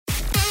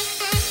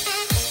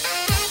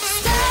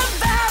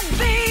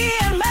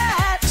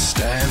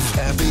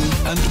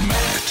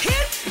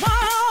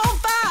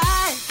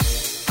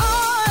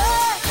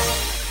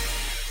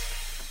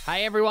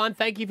Hey, everyone.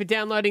 Thank you for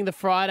downloading the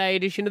Friday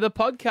edition of the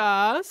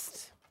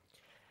podcast.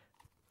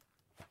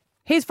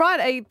 Here's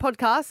Friday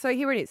podcast, so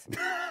here it is.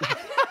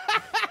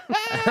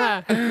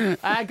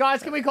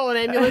 Guys, can we call an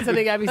ambulance? I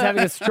think Abby's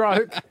having a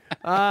stroke.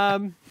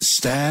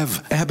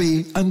 Stav,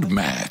 Abby and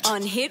Matt.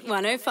 On Hit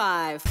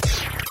 105.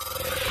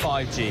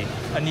 5G,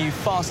 a new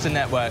faster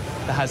network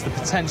that has the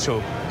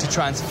potential to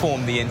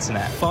transform the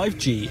internet.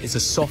 5G is a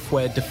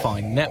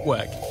software-defined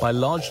network. By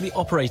largely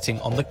operating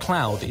on the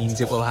cloud, it means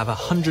it will have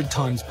 100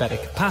 times better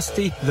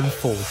capacity than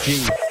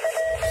 4G.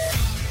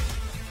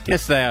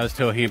 Yesterday I was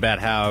talking about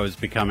how I was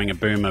becoming a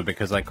boomer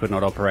because I could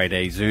not operate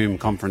a Zoom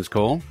conference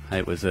call.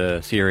 It was a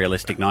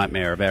serialistic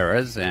nightmare of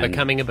errors. And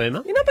Becoming a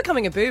boomer? You're not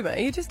becoming a boomer,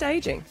 you're just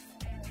aging.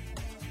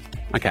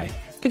 Okay.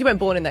 Because you weren't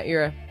born in that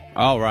era.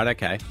 Oh, right,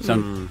 okay. So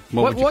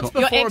what would you What's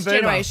call... before Your a boomer?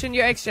 X-generation,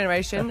 your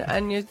X-generation,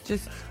 and you're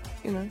just,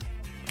 you know.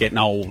 Getting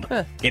old.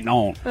 Getting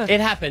old. It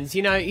happens.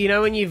 You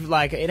know when you've,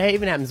 like, it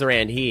even happens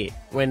around here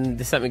when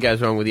there's something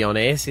goes wrong with the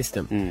on-air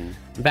system.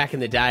 Back in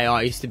the day,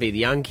 I used to be the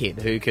young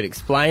kid who could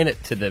explain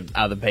it to the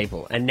other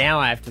people. And now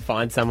I have to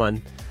find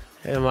someone,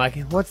 and I'm like,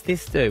 what's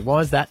this do?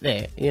 Why is that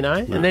there? You know?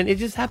 And then it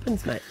just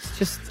happens, mate. It's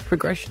just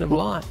progression of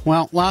life.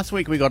 Well, last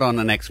week we got on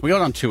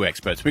two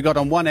experts. We got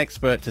on one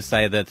expert to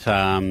say that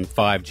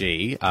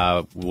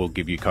 5G will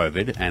give you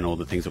COVID and all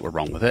the things that were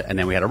wrong with it. And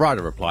then we had a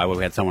writer reply where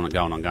we had someone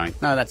going,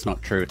 no, that's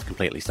not true. It's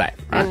completely safe.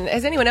 Right? And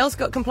has anyone else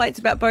got complaints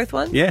about both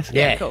ones? Yes.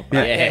 Yeah, cool.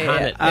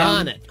 Yeah.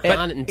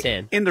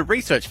 110. In the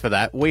research for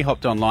that, we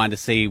hopped online to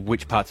see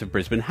which parts of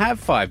Brisbane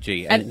have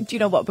 5G. And do you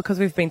know what? Because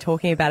we've been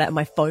talking about it and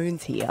my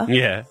phone's here,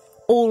 yeah.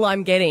 all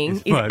I'm getting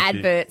is 5G.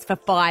 adverts for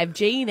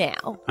 5G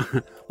now.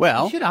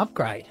 Well, You should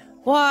upgrade.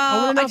 Wow. I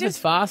want to know if it's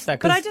faster.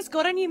 But I just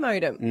got a new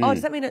modem. Oh,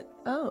 does that mean it?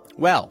 Oh.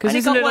 well, I only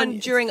isn't got it one on-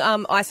 during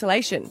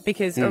isolation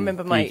because I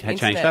remember my you had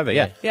internet. changed over,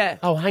 yeah. Yeah.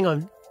 Oh, hang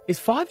on. Is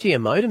 5G a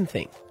modem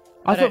thing?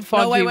 I thought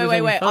 5G No, wait. was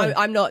on your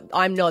phone.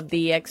 I'm not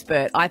the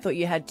expert. I thought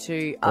you had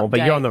to update. Oh,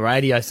 but you're on the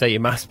radio, so you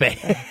must be.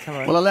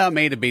 Well, allow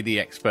me to be the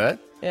expert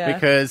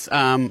because,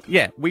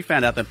 we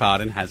found out that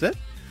Barden has it.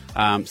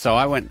 So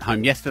I went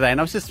home yesterday and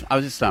I was just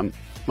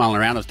mulling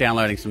around. I was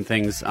downloading some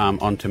things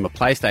onto my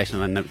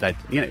PlayStation, and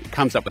it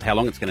comes up with how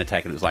long it's going to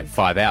take, and it was like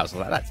 5 hours. I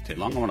was like, that's too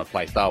long. I want to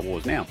play Star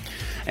Wars now.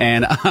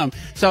 And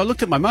so I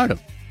looked at my modem,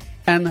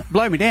 and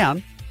blow me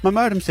down, my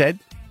modem said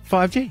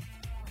 5G.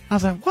 I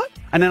was like, what?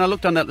 And then I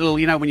looked on that little,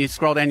 when you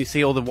scroll down, you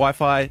see all the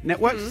Wi-Fi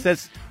networks. It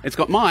says it's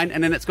got mine,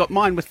 and then it's got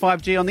mine with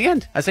 5G on the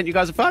end. I sent you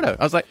guys a photo.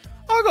 I was like,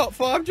 I got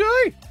 5G.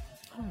 I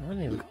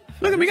don't even...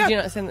 Look at me go. Did you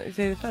not send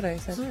the photo?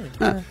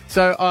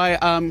 So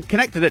I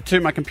connected it to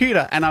my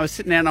computer, and I was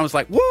sitting there, and I was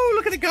like, whoa,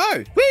 look at it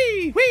go.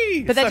 Whee,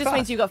 whee. But that just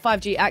means you've got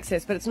 5G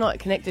access, but it's not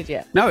connected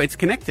yet. No, it's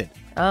connected.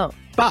 Oh.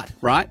 But,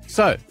 right,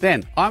 so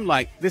then I'm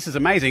like, this is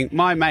amazing.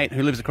 My mate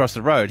who lives across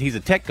the road, he's a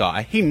tech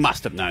guy. He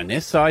must have known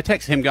this. So I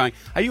text him going,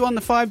 are you on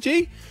the 5G?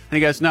 And he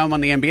goes, no, I'm on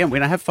the NBN. We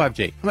don't have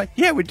 5G. I'm like,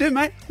 yeah, we do,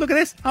 mate. Look at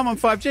this. I'm on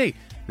 5G. And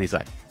he's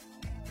like,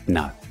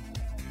 no,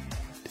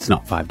 it's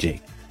not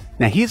 5G.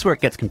 Now, here's where it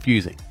gets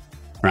confusing,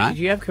 right? Did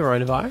you have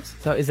coronavirus?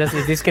 So is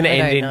this going to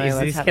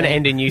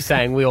end in you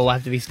saying we all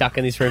have to be stuck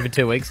in this room for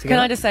 2 weeks together?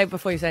 Can I just say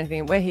before you say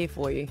anything, we're here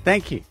for you.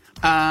 Thank you.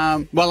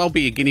 Well, I'll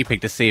be a guinea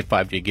pig to see if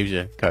 5G gives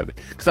you COVID.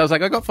 Because I was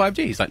like, I got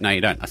 5G. He's like, no, you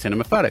don't. I sent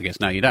him a photo. He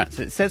goes, no, you don't.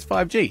 So it says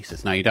 5G. He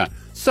says, no, you don't.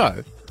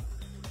 So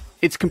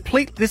it's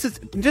complete. This is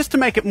just to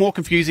make it more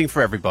confusing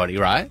for everybody,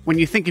 right? When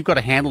you think you've got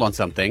a handle on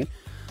something,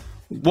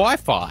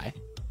 Wi-Fi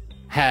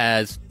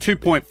has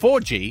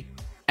 2.4G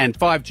and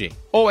 5G.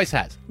 Always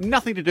has.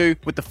 Nothing to do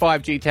with the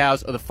 5G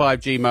towers or the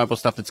 5G mobile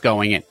stuff that's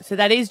going in. So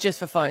that is just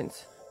for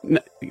phones. No,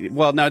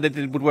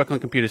 that would work on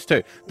computers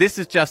too. This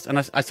is just, and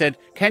I said,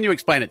 can you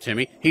explain it to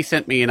me? He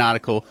sent me an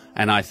article,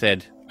 and I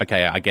said,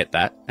 okay, I get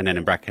that. And then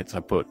in brackets,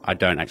 I put, I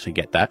don't actually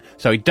get that.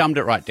 So he dumbed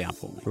it right down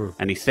for me.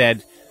 And he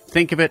said,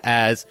 think of it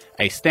as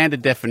a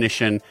standard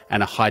definition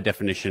and a high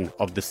definition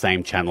of the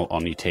same channel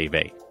on your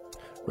TV.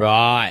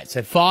 Right.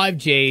 So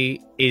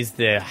 5G is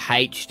the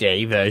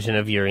HD version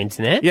of your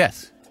internet.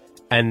 Yes.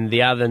 And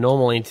the other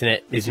normal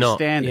internet is not.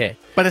 Standard. Yeah.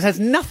 But it has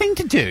nothing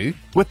to do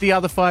with the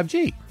other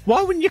 5G.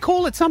 Why wouldn't you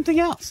call it something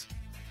else?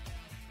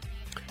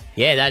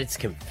 Yeah, that is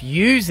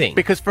confusing.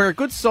 Because for a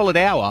good solid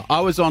hour,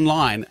 I was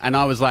online and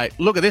I was like,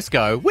 look at this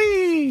go.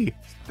 Whee!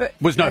 But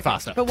was no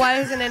faster. But why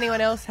hasn't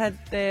anyone else had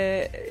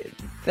that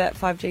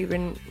 5G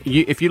been...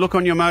 If you look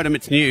on your modem,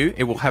 it's new.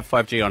 It will have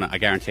 5G on it, I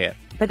guarantee it.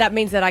 But that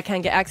means that I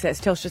can get access.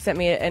 Telstra sent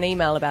me an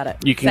email about it.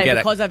 You can Say get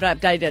because I've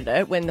updated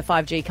it, when the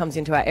 5G comes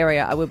into our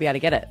area, I will be able to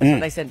get it. That's what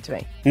they said to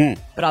me.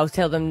 But I'll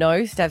tell them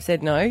no. Stav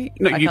said no, I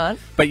can't.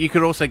 But you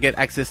could also get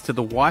access to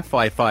the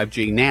Wi-Fi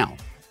 5G now.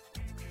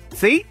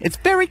 See? It's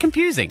very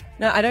confusing.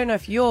 No, I don't know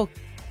if you're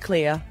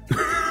clear.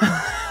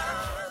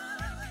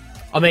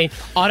 I mean,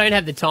 I don't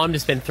have the time to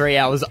spend 3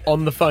 hours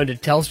on the phone to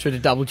Telstra to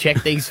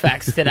double-check these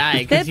facts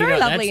today. They're 'cause you very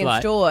know lovely in that's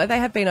like... store. They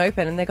have been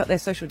open and they got their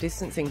social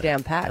distancing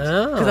down pat.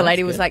 Oh, Because the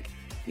lady that's was good. like,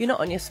 you're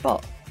not on your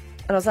spot.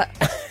 And I was like,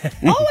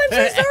 oh, I'm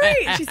so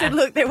sorry. She said,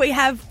 look, we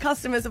have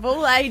customers of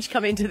all age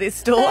come into this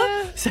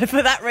store. So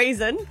for that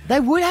reason. They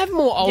would have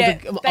more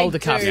older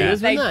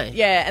customers, wouldn't they?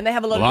 Yeah, and they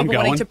have a lot of people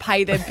wanting to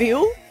pay their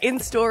bill in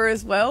store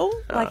as well,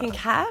 like in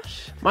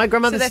cash. My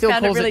grandmother still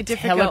calls it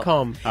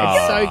telecom.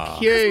 It's so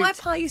cute. My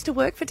pa used to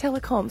work for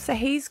telecom, so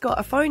he's got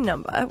a phone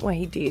number. Well,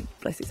 he did,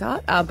 bless his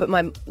heart. But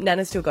my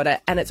nana's still got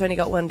it, and it's only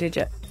got one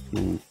digit.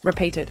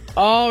 Repeated.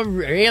 Oh,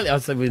 really? I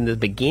was in the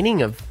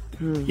beginning of...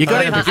 You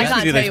got to introduce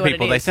me to these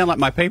people. They sound like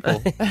my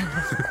people.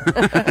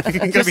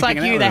 Just like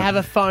you, they have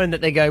a phone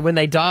that they go, when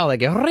they dial, they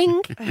go,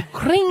 ring,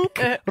 ring,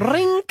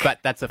 ring. But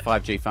that's a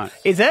 5G phone.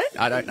 Is it?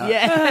 I don't know.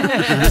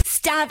 Yeah.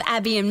 Stav,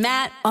 Abby and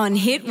Matt on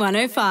Hit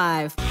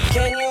 105.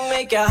 Can you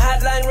make a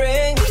hotline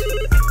ring?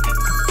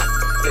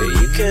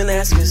 You can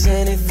ask us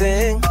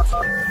anything.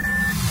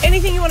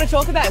 Anything you want to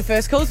talk about in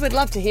First Calls, we'd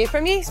love to hear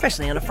from you,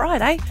 especially on a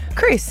Friday.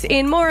 Chris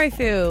in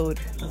Morayfield.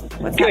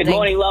 Good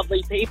morning,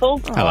 lovely people.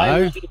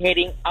 Hello. I'm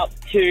heading up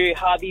to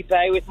Harvey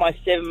Bay with my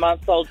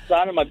 7-month-old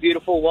son and my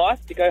beautiful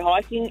wife to go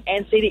hiking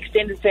and see the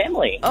extended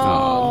family.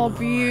 Oh,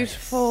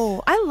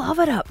 beautiful. I love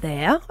it up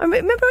there. I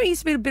remember it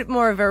used to be a bit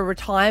more of a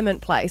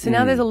retirement place, and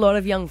now there's a lot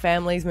of young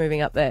families moving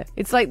up there.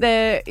 It's like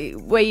where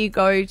you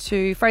go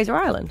to Fraser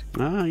Island.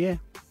 Oh, yeah.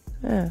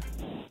 Yeah.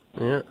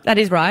 That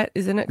is right,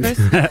 isn't it, Chris?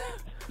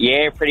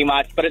 Yeah, pretty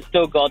much, but it's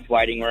still God's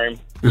waiting room.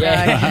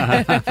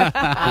 Yeah.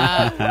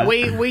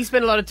 We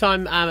spent a lot of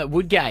time at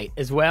Woodgate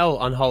as well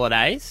on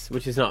holidays,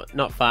 which is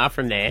not far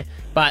from there.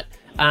 But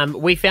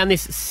we found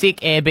this sick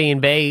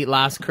Airbnb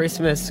last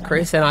Christmas,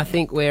 Chris, and I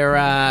think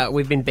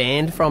we've been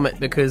banned from it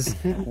because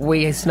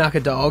we snuck a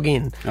dog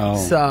in. Oh.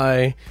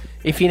 So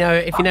if you know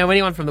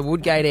anyone from the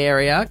Woodgate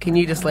area, can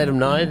you just let them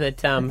know that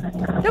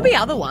there'll be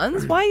other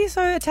ones. Why are you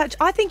so attached?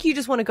 I think you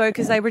just want to go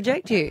because they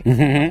reject you.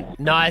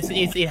 No,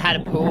 it had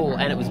a pool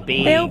and it was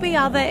big. There'll be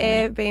other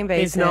Airbnbs.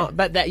 It's not,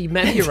 but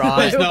Matt, you're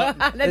right.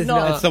 There's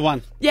not. It's the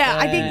one. Yeah,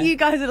 I think you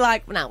guys are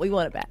like, no, we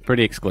want it back.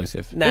 Pretty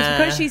exclusive. Nah. It's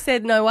because she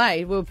said no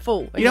way, we're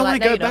full. You don't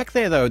want to go back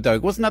there though,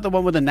 Doug. Wasn't that the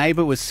one where the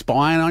neighbour was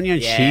spying on you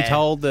and she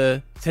told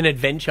the... It's an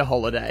adventure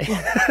holiday.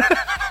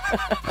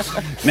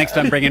 Next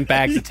time bringing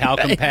bags of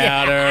talcum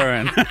powder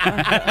and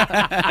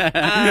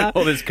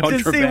all this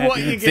contraband. To see what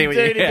you can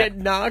do to get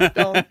knocked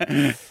on.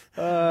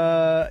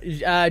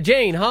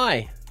 Jean,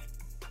 hi.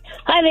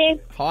 Hi there.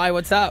 Hi,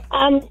 what's up?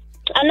 I know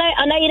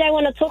you don't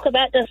want to talk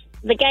about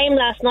the game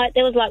last night.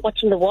 There was like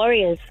watching the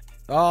Warriors.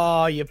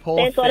 Oh, you poor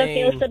That's what it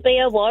feels to be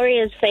a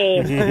Warriors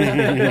fan.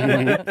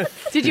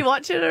 Did you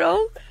watch it at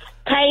all?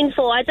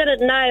 Painful. I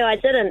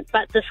didn't,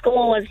 but the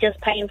score was just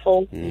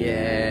painful.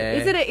 Yeah.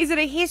 Is it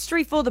a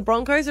history for the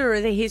Broncos or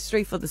is it a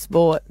history for the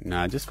sport?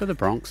 No, just for the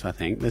Bronx, I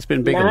think. There's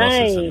been bigger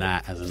losses than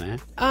that, hasn't there?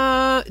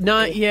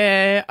 No,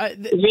 yeah.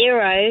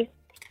 Zero.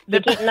 You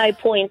get no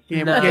points.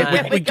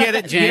 Yeah, we get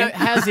it, Jen.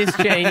 How's this,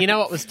 Gene? You know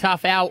what was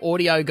tough? Our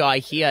audio guy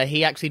here,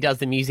 he actually does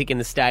the music in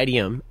the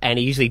stadium, and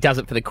he usually does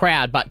it for the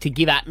crowd, but to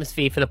give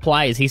atmosphere for the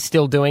players, he's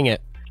still doing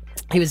it.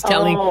 He was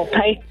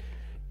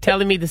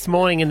telling me this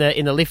morning in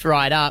the lift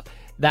ride up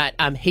that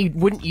he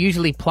wouldn't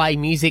usually play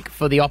music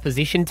for the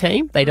opposition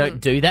team. They don't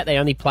do that. They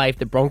only play if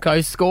the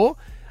Broncos score.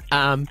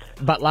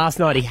 But last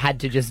night he had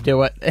to just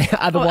do it.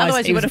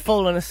 Otherwise he would have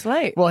fallen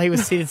asleep. Well, he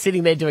was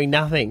sitting there doing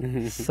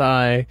nothing.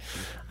 So...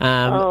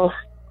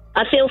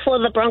 I feel for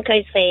the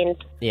Broncos fans.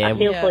 Yeah, I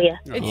feel for you.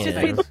 It's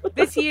just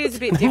this year's a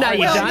bit different.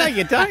 No,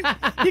 you don't.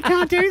 You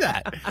can't do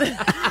that.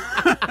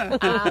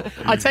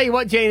 I tell you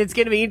what, Gene, it's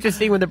going to be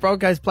interesting when the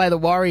Broncos play the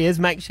Warriors.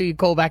 Make sure you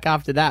call back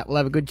after that. We'll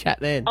have a good chat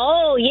then.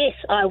 Oh, yes,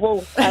 I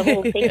will. Thank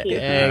you.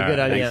 Yeah, good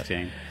on thanks, you.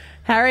 Gene.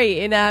 Harry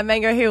in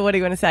Mango Hill, what do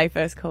you want to say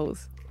first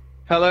calls?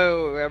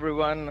 Hello,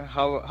 everyone.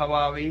 How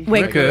are we?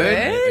 We're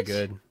good. We're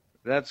good.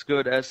 That's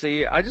good.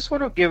 See, I just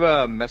want to give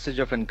a message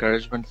of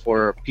encouragement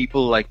for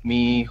people like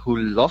me who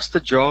lost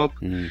a job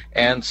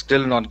and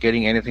still not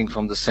getting anything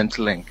from the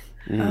Centrelink.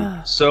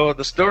 So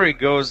the story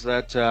goes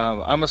that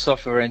I'm a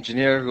software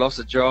engineer, lost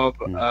a job.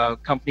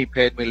 Company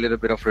paid me a little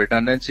bit of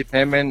redundancy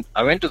payment.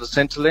 I went to the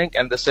Centrelink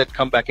and they said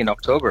come back in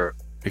October.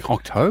 In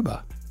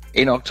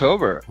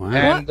October. Wow.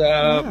 And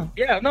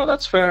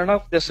that's fair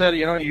enough. They said,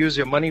 use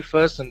your money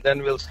first and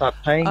then we'll start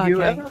paying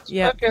you. And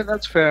okay,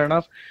 that's fair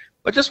enough.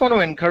 But just want to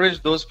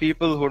encourage those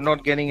people who are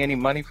not getting any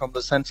money from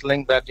the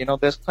Centrelink that,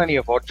 there's plenty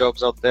of odd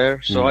jobs out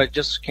there. So I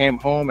just came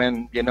home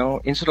and,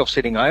 instead of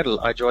sitting idle,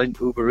 I joined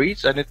Uber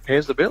Eats and it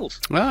pays the bills.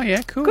 Oh,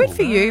 yeah, cool. Good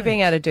for you being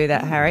able to do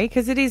that, Harry,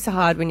 because it is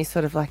hard when you're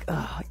sort of like,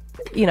 a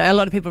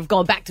lot of people have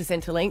gone back to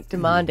Centrelink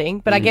demanding.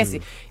 But I guess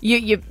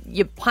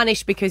you're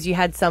punished because you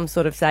had some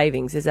sort of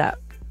savings. Is that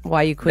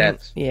why you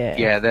couldn't?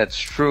 Yeah, that's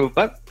true.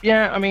 But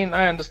yeah, I mean,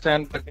 I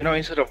understand. But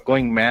instead of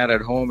going mad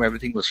at home,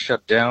 everything was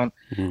shut down.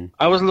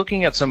 I was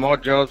looking at some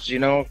odd jobs.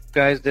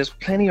 Guys, there's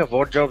plenty of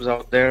odd jobs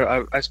out there.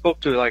 I spoke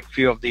to like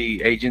few of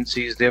the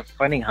agencies. They're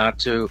finding hard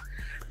to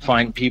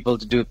find people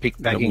to do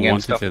pickpacking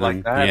and stuff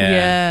like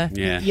that.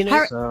 Yeah. You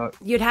know, So,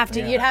 you'd have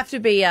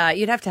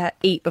to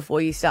eat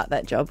before you start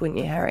that job, wouldn't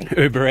you, Harry?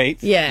 Uber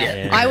Eats.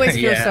 Yeah. I always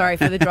feel sorry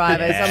for the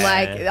drivers. I'm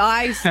like,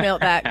 I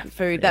smelt that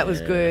food. That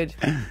was good.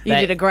 You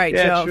did a great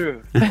job.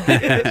 True.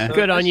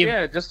 Good on you.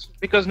 Yeah, just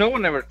because no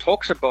one ever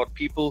talks about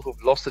people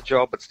who've lost a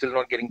job but still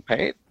not getting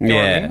paid.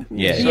 Yeah.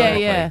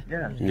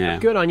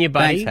 Good on you,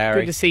 buddy. Thanks,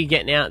 Harry. Good to see you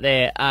getting out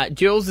there.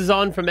 Jules is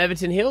on from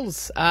Everton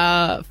Hills.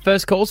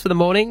 First calls for the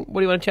morning.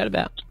 What do you want to chat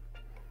about?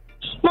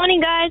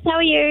 Morning, guys. How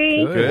are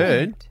you?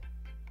 Good.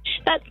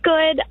 That's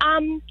good.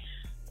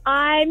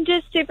 I'm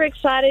just super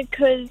excited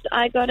because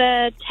I got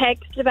a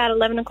text about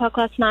 11 o'clock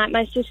last night.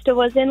 My sister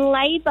was in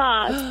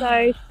labour,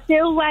 so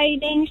still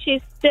waiting.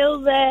 She's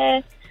still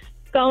there,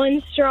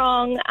 going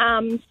strong.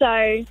 So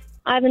I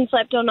haven't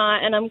slept all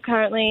night, and I'm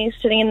currently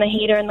sitting in the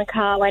heater in the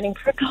car waiting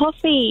for a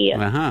coffee.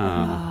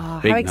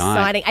 How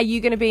exciting. Are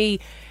you going to be...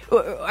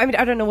 I mean,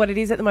 I don't know what it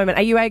is at the moment.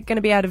 Are you going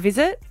to be able to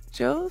visit,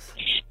 Jules?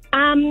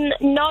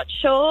 Not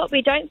sure.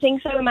 We don't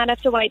think so. We might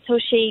have to wait till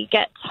she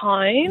gets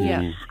home.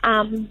 Yeah.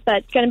 But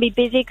it's going to be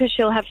busy because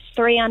she'll have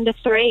 3 under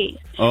 3.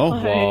 Oh,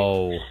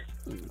 whoa.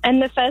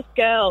 And the first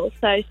girl,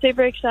 so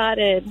super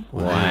excited.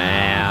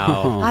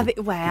 Wow.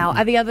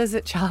 Are the others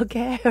at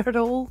childcare at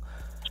all?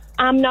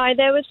 No,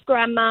 there was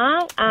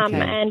Grandma,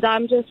 and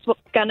I'm just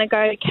going to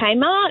go to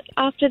Kmart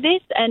after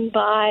this and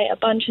buy a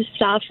bunch of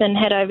stuff and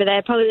head over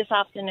there probably this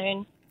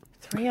afternoon.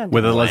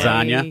 With a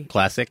lasagna,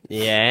 classic.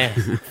 Yeah.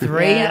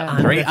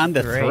 3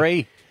 under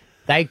 3.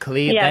 They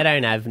clear. Yeah. They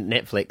don't have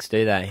Netflix,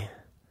 do they?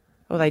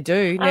 Well, they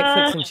do.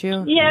 Netflix and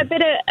chill. Yeah,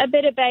 a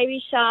bit of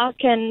Baby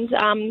Shark and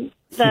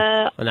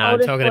the. No, I'm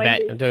talking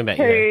about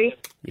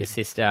your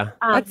sister.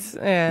 That's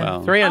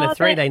 3 under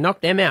 3. They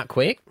knocked them out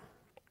quick.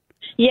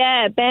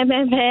 Yeah, bam,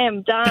 bam,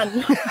 bam, done.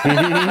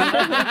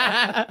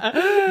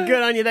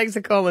 Good on you. Thanks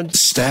for calling.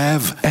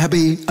 Stav,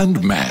 Abby,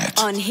 and Matt.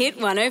 On Hit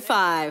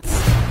 105.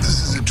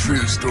 This is a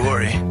true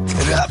story.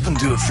 It happened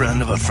to a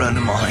friend of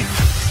mine.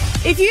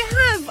 If you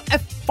have a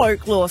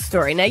folklore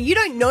story, now you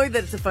don't know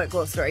that it's a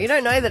folklore story, you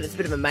don't know that it's a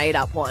bit of a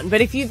made-up one,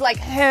 but if you've,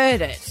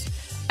 heard it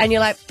and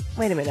you're like,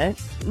 wait a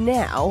minute,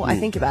 now I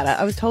think about it,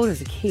 I was told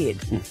as a kid,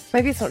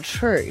 maybe it's not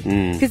true.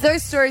 Because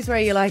those stories where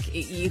you're like,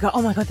 you go,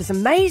 oh my God, that's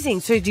amazing,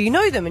 so do you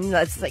know them? And you're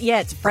like,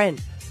 it's a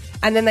friend.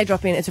 And then they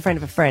drop in, it's a friend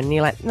of a friend, and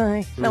you're like,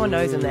 no one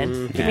knows them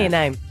then. Give me a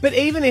name. But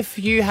even if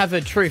you have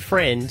a true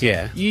friend,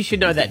 you should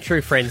know that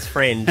true friend's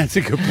friend. That's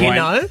a good point. You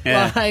know?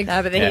 Yeah.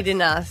 No, but then he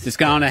didn't ask. Just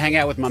going to hang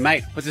out with my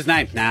mate. What's his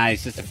name? Nah,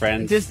 he's just a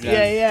friend. So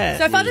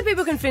if other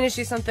people can finish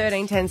this on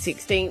 13, 10,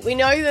 16, we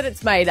know that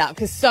it's made up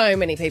because so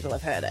many people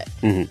have heard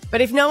it.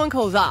 But if no one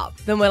calls up,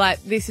 then we're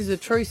like, this is a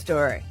true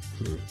story.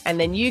 And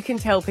then you can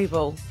tell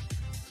people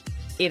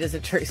it is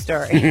a true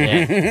story.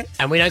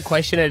 And we don't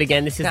question it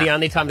again. This is the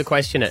only time to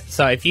question it.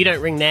 So if you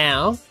don't ring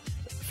now,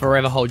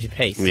 forever hold your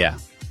peace. Yeah.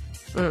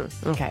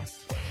 Okay.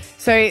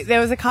 So there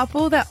was a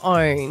couple that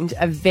owned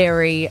a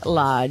very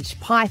large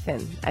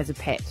python as a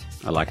pet.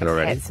 I like it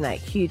already. Pet snake,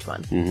 huge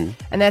one.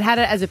 And they'd had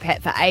it as a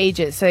pet for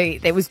ages. So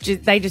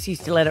they just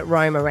used to let it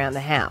roam around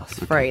the house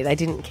free. They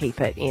didn't keep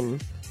it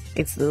in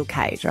its little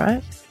cage,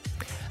 right?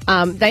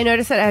 They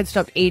noticed that it had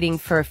stopped eating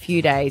for a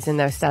few days and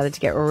they started to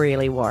get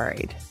really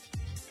worried.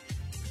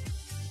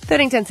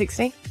 13, 10,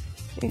 60,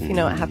 if you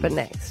know what happened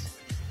next.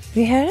 Have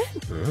you heard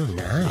it?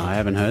 No. I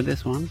haven't heard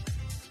this one.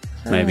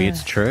 Maybe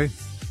it's true.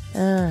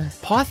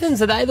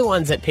 Pythons, are they the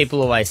ones that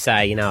people always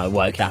say, I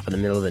woke up in the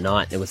middle of the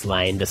night and it was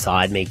laying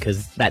beside me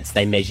because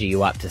they measure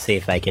you up to see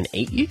if they can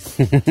eat you?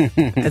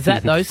 Is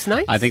that those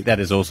snakes? I think that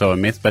is also a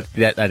myth, but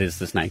that is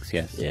the snakes,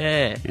 yes.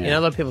 Yeah. A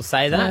lot of people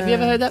say that. Have you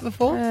ever heard that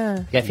before?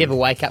 Yeah, if you ever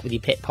wake up with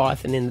your pet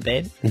python in the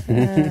bed,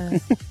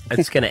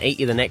 it's going to eat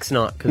you the next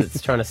night because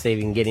it's trying to see if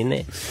you can get in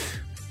there.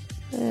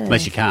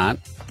 Unless you can't.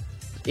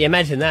 Yeah,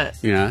 imagine that.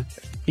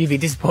 You'd be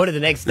disappointed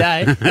the next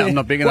day. I'm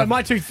not big enough. Am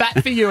I too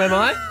fat for you, am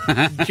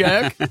I?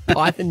 Jerk.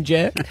 Python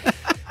jerk.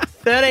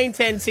 13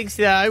 10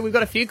 60 though. We've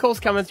got a few calls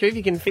coming through. If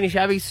you can finish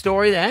Abby's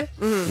story there.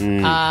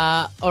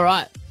 All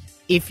right.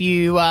 If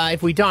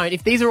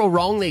these are all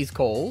wrong, these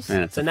calls,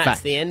 then that's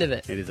the end of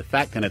it. It is a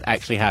fact and it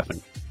actually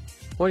happened.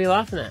 What are you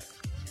laughing at?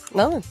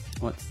 Nothing.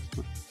 What?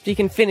 If you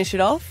can finish it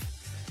off,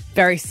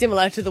 very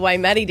similar to the way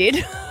Maddie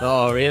did.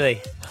 Oh,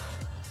 really?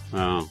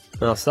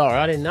 Oh, sorry,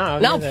 I didn't know.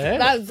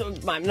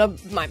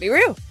 That might be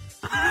real.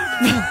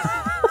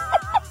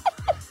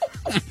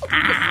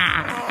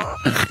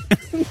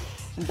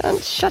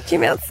 Don't shut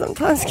your mouth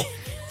sometimes.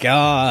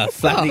 God,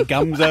 flappy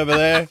gums over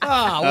there.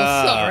 Oh,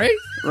 well, sorry.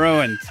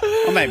 Ruined.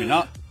 Or maybe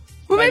not.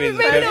 Well,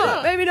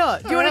 maybe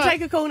not. Do you want to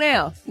take a call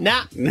now?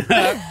 Nah.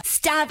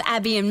 Stab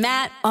Abby and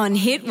Matt on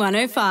Hit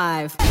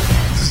 105.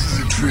 This is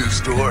a true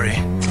story.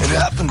 It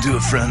happened to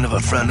a friend of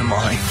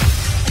mine.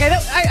 Okay,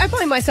 I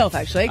blame myself,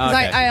 actually, because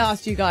Okay. I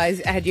asked you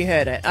guys, had you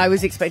heard it? I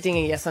was expecting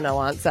a yes or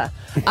no answer.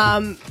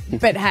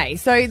 But hey,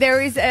 so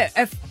there is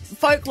a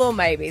folklore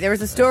maybe. There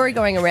is a story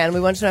going around, we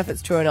want to know if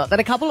it's true or not, that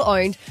a couple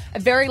owned a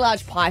very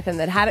large python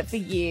that had it for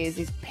years,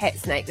 this pet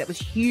snake that was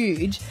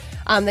huge.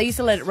 They used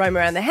to let it roam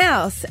around the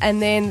house,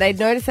 and then they'd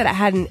noticed that it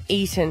hadn't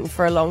eaten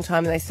for a long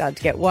time, and they started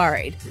to get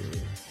worried.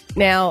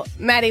 Now,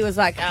 Maddie was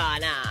like, nah,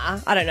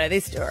 I don't know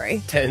this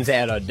story. Turns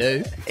out I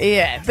do.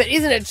 Yeah, but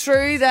isn't it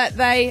true that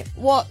they...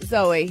 What,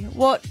 Zoe?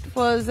 What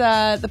was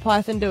the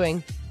python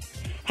doing?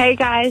 Hey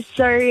guys,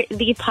 so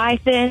the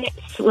python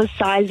was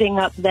sizing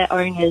up their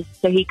owners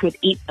so he could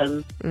eat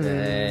them.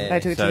 They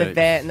took it to the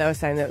vet and they were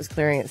saying that it was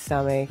clearing its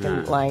stomach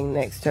and laying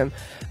next to him.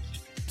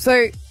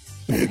 So,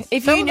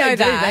 if you know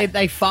that...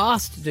 They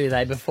fast, do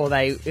they,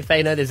 if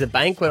they know there's a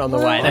banquet on the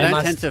way? They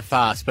don't tend to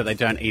fast, but they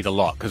don't eat a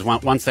lot, because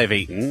once they've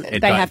eaten, it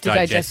they have to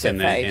digests digest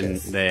it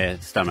in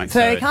their stomach. So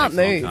they can't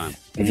move. Time.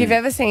 If you've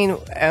ever seen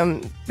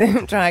them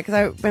try, because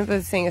I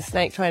remember seeing a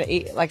snake trying to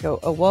eat like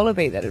a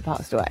wallaby that had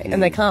passed away,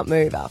 and they can't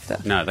move after.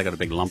 No, they got a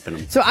big lump in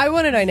them. So I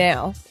want to know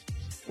now,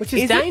 which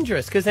is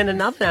dangerous, because then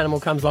another animal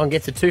comes along and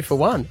gets a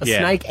 2-for-1, a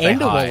snake they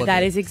and a wallaby.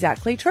 That is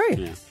exactly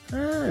true.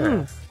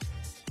 Yeah.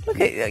 Look,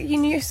 you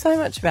knew so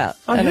much about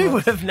who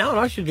would have known?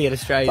 I should be at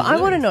Australia. But I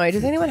want to know,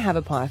 does anyone have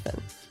a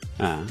python?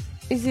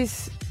 Is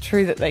this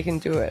true that they can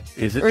do it?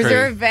 Is it or true? Is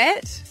there a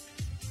vet?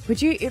 Would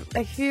you,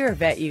 if you're a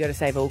vet, you got to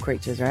save all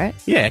creatures, right?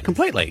 Yeah,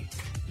 completely.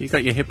 You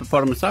got your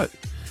hippopotamus oat.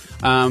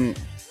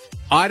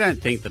 I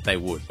don't think that they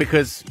would,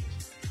 because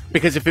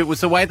if it was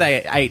the way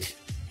they ate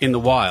in the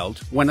wild,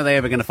 when are they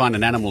ever going to find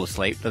an animal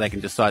asleep that they can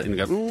just sit and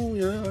go, oh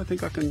yeah, I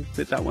think I can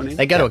fit that one in?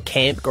 They go to a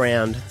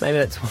campground. Maybe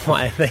that's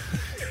why they...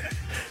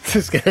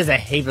 Just there's a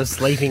heap of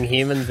sleeping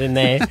humans in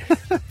there.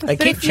 They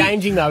keep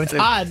changing though. It's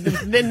hard.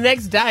 Then the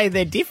next day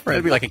they're different.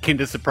 It'd be like a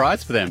Kinder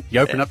Surprise for them. You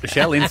open up the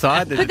shell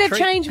inside. But they've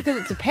changed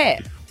because it's a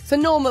pet. So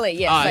normally,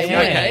 yes, they would.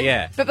 Okay,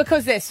 yeah. But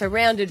because they're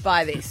surrounded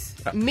by this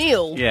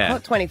meal,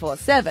 not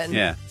 24/7.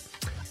 Yeah.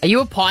 Are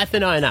you a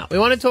python owner? We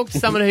want to talk to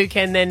someone who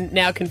can then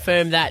now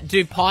confirm that.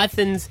 Do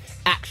pythons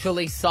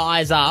actually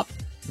size up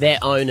their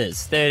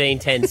owners? 13,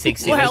 10,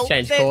 60. Let's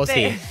change course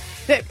here.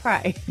 They're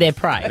prey. They're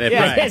prey. They're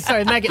prey. Yeah,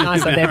 sorry, make it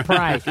nicer. They're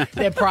prey.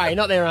 They're prey,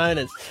 not their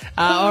owners.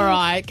 All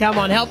right, come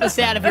on, help us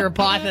out if you're a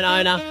python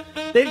owner.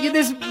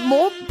 There's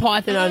more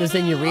python owners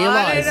than you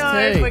realise, too. I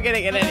don't know if we're going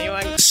to get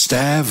anyone.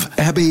 Stav,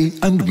 Abby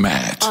and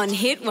Matt. On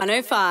Hit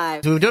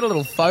 105. So we were doing a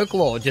little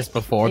folklore just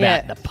before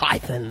about the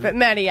python. But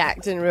Matty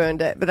Acton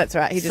ruined it, but that's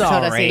right. He just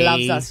told us he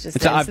loves us just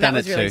then, I've so done that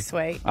was it really too.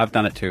 sweet. I've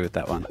done it too with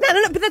that one.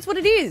 No, but that's what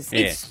it is.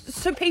 Yeah. It's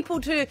so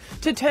people to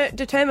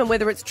determine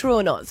whether it's true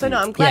or not. So no,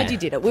 I'm glad you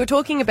did it. We were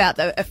talking about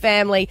a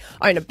family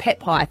owned a pet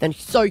python,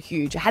 so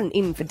huge, it hadn't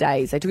eaten for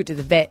days. They took it to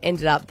the vet,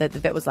 ended up that the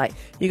vet was like,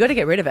 you got to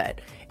get rid of it.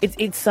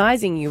 It's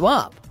sizing you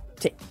up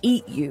to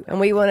eat you.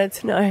 And we wanted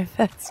to know if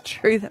that's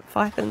true that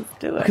pythons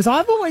do it. Because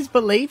I've always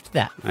believed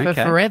that for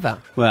forever.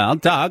 Well,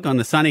 Doug, on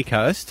the sunny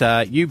coast,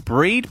 you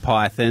breed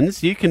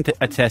pythons. You can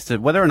attest to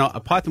whether or not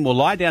a python will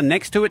lie down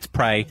next to its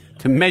prey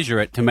to measure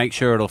it to make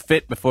sure it'll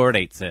fit before it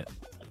eats it.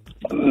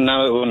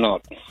 No, it will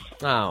not.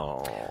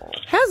 Oh.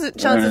 How's it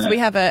chances we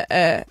have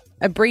a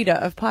breeder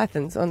of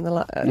pythons on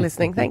the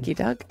listening? Thank you,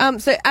 Doug.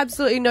 So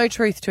absolutely no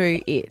truth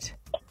to it?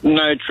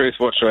 No truth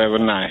whatsoever,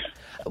 no.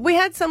 We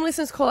had some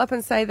listeners call up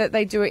and say that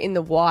they do it in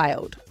the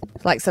wild,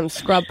 like some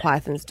scrub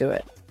pythons do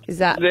it. Is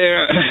that...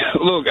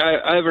 Look,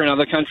 over in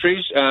other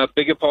countries,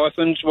 bigger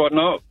pythons,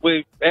 whatnot,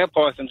 our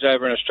pythons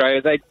over in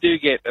Australia, they do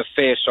get a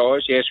fair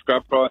size,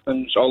 scrub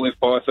pythons, olive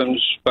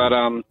pythons, but...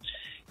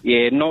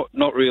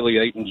 not really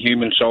eating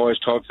human size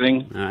type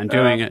thing. And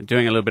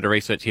doing a little bit of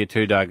research here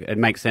too, Doug, it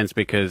makes sense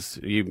because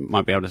you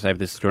might be able to say if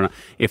this is true or not.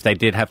 If they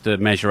did have to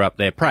measure up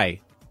their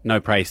prey, no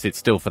prey sits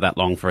still for that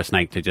long for a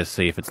snake to just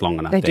see if it's long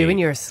enough. They to do eat. when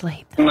you're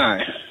asleep. No,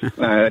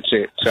 that's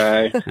it.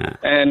 So,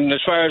 and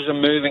as far as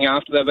them moving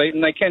after they've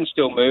eaten, they can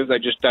still move. They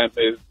just don't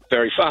move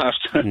very fast.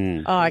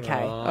 Oh,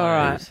 okay. All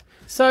right.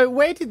 So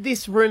where did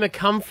this rumour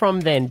come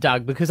from then,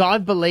 Doug? Because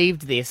I've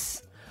believed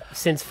this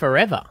since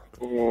forever.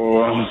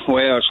 Well,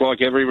 it's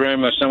like every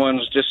rumour.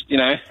 Someone's just,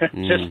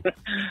 just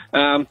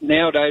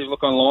nowadays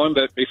look online,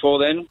 but before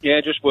then,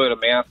 just word of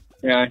mouth,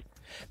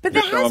 But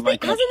there hasn't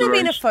there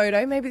been a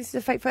photo, maybe this is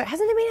a fake photo,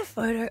 hasn't there been a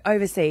photo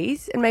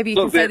overseas, and maybe you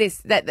can say this,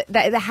 that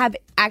they have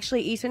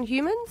actually eaten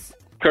humans?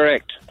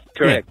 Correct.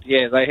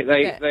 Yeah,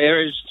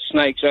 there is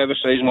snakes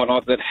overseas and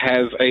whatnot that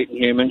have eaten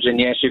humans, and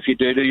yes, if you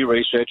do your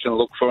research and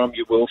look for them,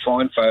 you will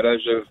find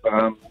photos of,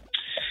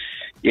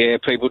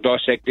 people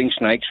dissecting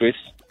snakes with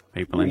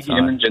people inside.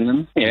 Humans in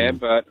them,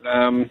 but,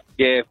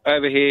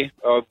 over here,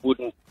 I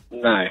wouldn't.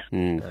 No.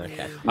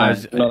 Okay.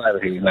 Not over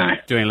here, no.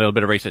 Doing a little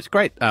bit of research.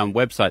 Great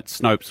website,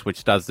 Snopes,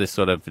 which does this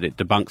sort of, it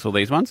debunks all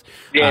these ones.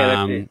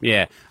 Yeah,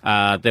 that's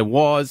it. There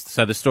was,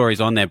 so the story's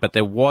on there, but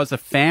there was a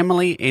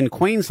family in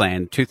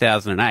Queensland,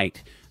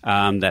 2008,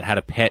 that had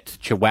a pet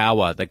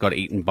chihuahua that got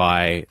eaten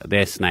by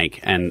their snake.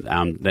 And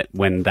that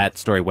when that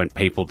story went,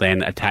 people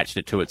then attached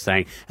it to it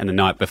saying, and the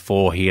night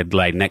before he had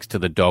laid next to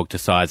the dog to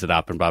size it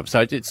up and blah.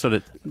 So it sort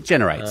of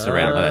generates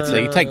around that. So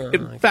you take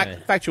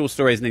factual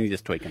stories and then you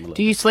just tweak them a little.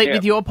 Do you sleep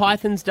with your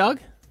pythons,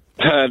 Doug?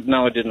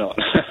 No, I did not.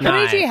 How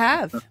many do you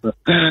have?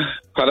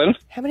 Pardon?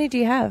 How many do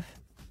you have?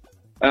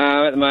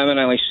 At the moment,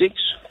 only 6.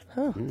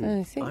 Oh,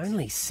 only 6.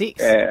 Only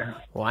 6? Yeah.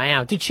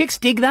 Wow. Do chicks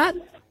dig that?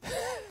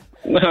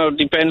 Well, it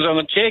depends on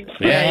the chick.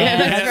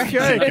 That's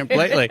true.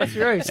 Completely. That's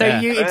true. So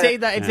Yeah.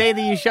 it's either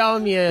you show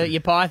them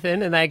your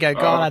python and they go,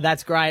 God,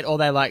 that's great, or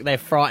they're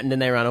frightened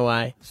and they run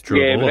away. It's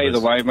true. Yeah, but either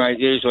way, mate.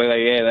 Usually,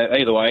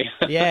 either way.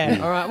 Yeah.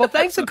 All right. Well,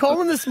 thanks for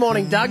calling this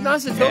morning, Doug.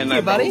 Nice to talk to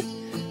you, buddy.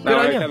 No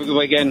worries. Have a good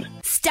weekend.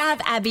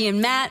 Stav, Abby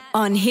and Matt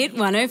on Hit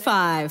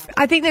 105.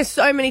 I think there's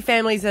so many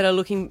families that are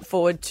looking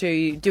forward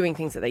to doing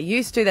things that they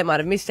used to. They might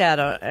have missed out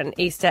on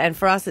Easter. And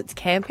for us, it's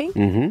camping.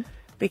 Mm-hmm.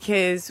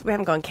 Because we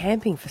haven't gone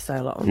camping for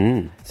so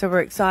long. So we're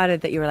excited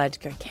that you're allowed to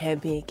go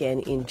camping again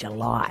in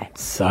July.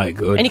 So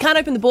good. And you can't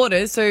open the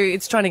borders, so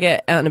it's trying to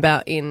get out and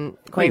about in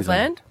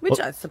Queensland, which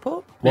I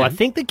support. Well, I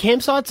think the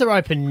campsites are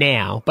open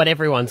now, but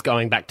everyone's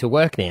going back to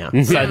work now.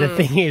 So the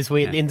thing is,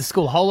 in the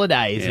school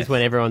holidays is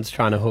when everyone's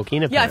trying to hook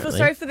in, apparently. Yeah, I feel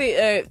sorry for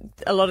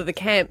a lot of the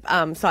camp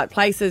site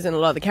places and a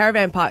lot of the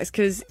caravan parks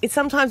because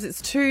sometimes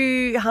it's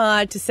too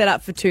hard to set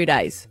up for 2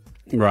 days.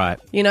 Right.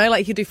 You know,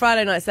 like you do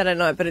Friday night, Saturday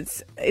night, but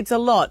it's a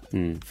lot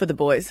for the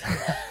boys.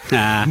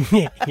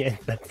 yeah,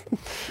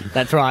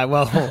 that's right.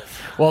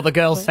 Well, the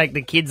girls take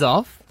the kids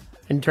off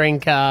and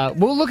drink.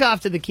 We'll look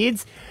after the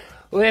kids.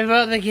 We've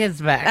got the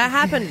kids back. That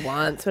happened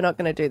once. We're not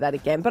going to do that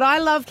again. But I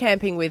love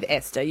camping with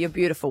Esther, your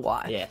beautiful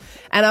wife. Yeah.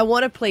 And I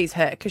want to please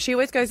her because she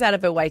always goes out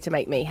of her way to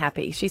make me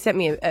happy. She sent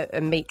me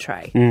a meat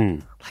tray.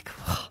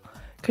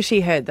 Because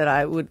she heard that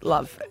I would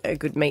love a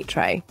good meat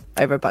tray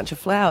over a bunch of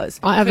flowers.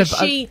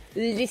 She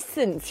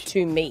listens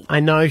to me.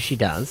 I know she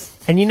does.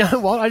 And you know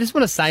what? I just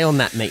want to say on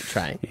that meat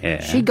tray,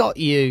 she got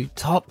you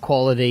top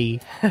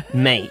quality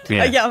meat.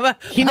 But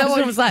You know I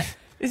what? was like,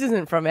 this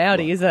isn't from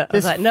Aldi, is it? I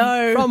was like,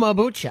 no. From a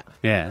butcher.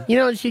 Yeah. You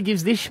know what she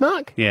gives this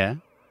schmuck? Yeah.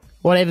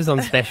 Whatever's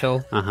on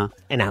special Uh-huh.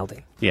 and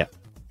Aldi. Yeah.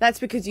 That's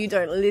because you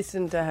don't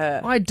listen to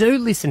her. I do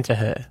listen to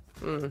her.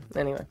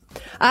 Anyway.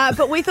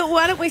 But we thought,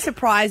 why don't we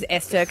surprise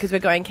Esther because we're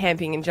going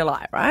camping in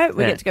July, right?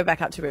 We get to go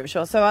back up to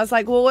Rivershore. So I was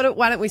like, well,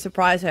 why don't we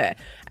surprise her?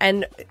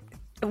 And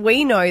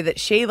we know that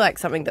she likes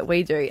something that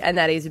we do, and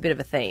that is a bit of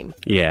a theme.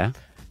 Yeah.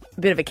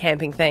 A bit of a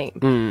camping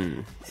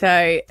theme.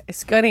 So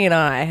Scotty and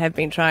I have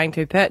been trying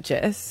to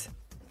purchase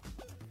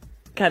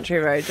country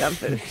road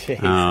jumpers.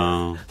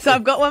 Oh. So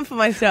I've got one for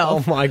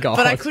myself. Oh, my God.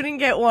 But I couldn't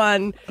get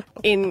one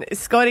in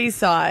Scotty's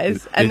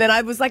size. And then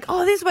I was like,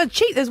 oh, this one's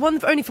cheap. There's one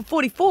only for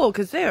 44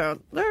 because they're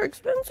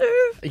expensive.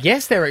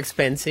 Yes, they're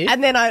expensive.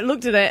 And then I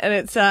looked at it and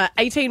it's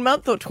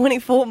 18-month or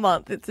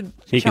 24-month. It's a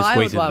You can child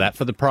squeeze into one. that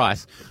for the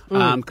price.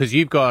 Because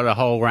you've got a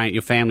whole range,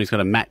 your family's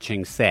got a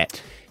matching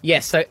set.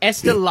 Yes, so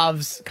Esther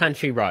loves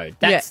Country Road.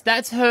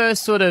 That's her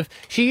sort of...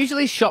 She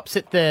usually shops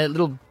at the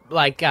little,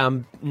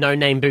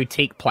 no-name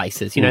boutique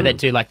places, you know, that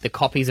do, the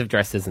copies of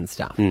dresses and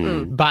stuff.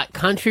 But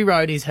Country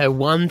Road is her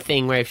one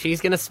thing where if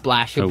she's going to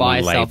splash, she'll buy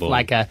herself,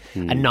 a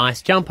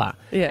nice jumper.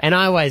 Yeah. And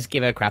I always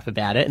give her crap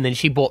about it. And then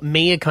she bought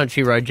me a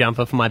Country Road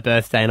jumper for my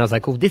birthday, and I was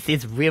like, oh, this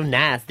is real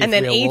nice. And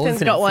then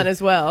Ethan's got one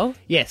as well.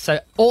 Yeah, so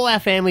all our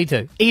family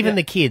do, even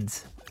the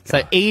kids.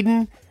 So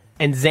Eden...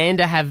 and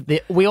Xander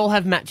we all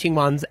have matching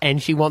ones,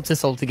 and she wants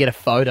us all to get a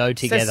photo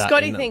together. So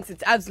Scotty thinks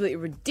it's absolutely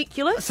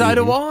ridiculous. So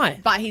do I.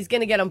 But he's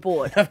going to get on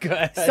board.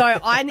 Okay. So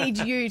I need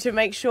you to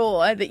make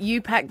sure that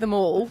you pack them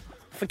all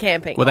for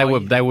camping. Well,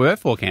 they were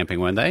for camping,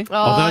 weren't they?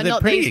 Although they're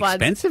not pretty these ones.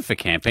 expensive for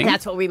camping.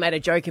 That's what we made a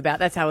joke about.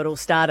 That's how it all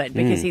started.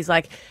 Because he's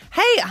like,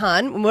 hey,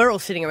 hun, and we're all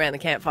sitting around the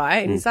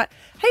campfire, and he's like,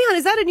 hey, hun,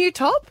 is that a new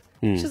top?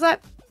 She's like,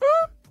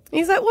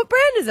 He's like, what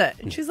brand is it?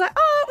 And she's like,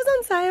 oh, it was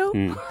on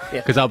sale.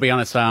 Because I'll be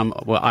honest, I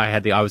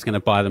was going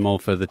to buy them all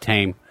for the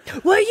team.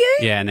 Were you?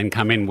 Yeah, and then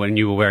come in when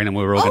you were wearing them,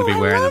 we were all going to be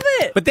wearing them.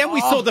 It. But then we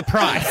saw the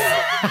price.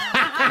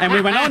 And we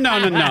went, oh, no.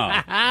 We're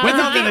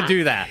not going to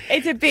do that.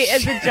 It's a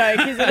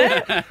joke, isn't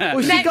it?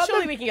 Well, Matt,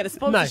 surely we can get a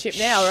sponsorship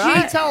now,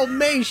 right? She told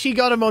me she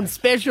got them on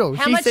special.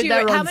 How she much said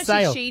they were on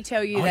sale. did she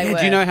tell you they were?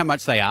 Do you know how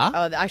much they are?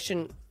 Oh, I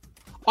shouldn't.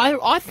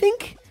 I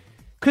think...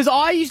 Because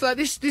I usually,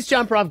 this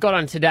jumper I've got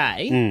on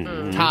today,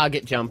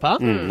 Target jumper,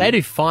 they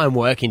do fine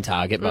work in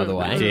Target, by the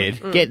way.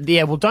 Did.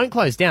 Don't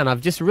close down.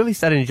 I've just really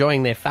started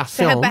enjoying their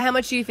fashion. So, how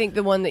much do you think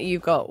the one that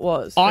you've got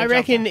was? I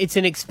reckon it's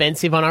an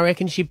expensive one. I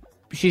reckon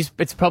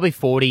it's probably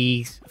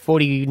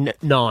 49.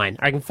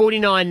 I reckon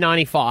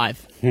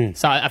 $49.95.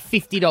 So a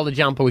 $50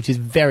 jumper, which is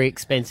very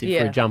expensive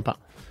for a jumper.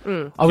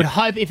 I would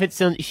hope if it's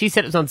on... She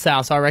said it was on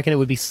sale, so I reckon it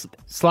would be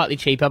slightly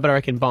cheaper, but I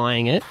reckon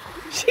buying it...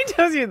 She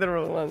tells you they're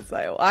all on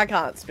sale. I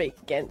can't speak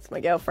against my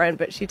girlfriend,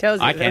 but she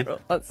tells you they're all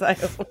on sale.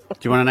 Do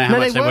you want to know how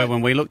much they were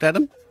when we looked at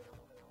them?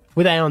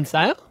 Were they on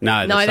sale?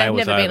 No, the sale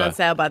was they've never been over. on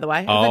sale, by the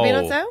way. Have they been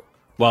on sale?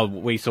 Well,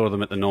 we saw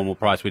them at the normal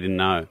price. We didn't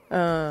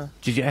know.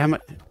 Did you? How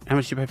much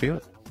did you pay for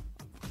yours?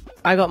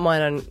 I got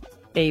mine on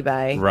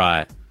eBay.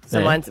 Right. So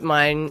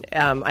mine,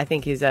 I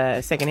think, is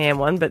a second-hand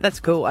one, but that's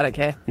cool. I don't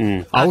care.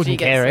 I wouldn't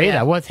care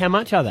either. How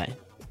much are they?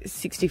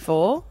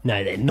 64.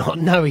 No, they're not.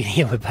 No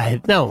one would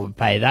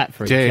pay that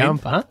for a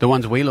jumper. The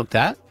ones we looked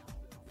at.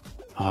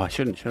 Oh,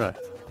 should I?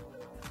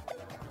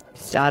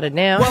 Started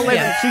now.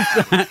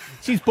 Well,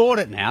 she's bought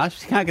it now.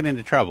 She can't get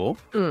into trouble.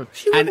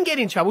 She wouldn't get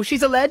in trouble.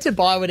 She's allowed to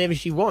buy whatever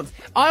she wants.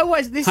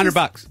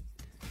 $100.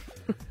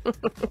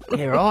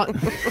 Yeah, right.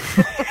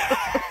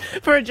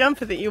 For a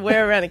jumper that you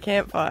wear around a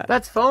campfire.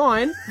 That's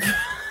fine.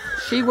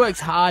 She works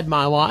hard,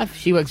 my wife.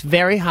 She works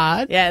very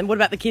hard. Yeah, and what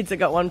about the kids that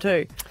got one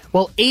too?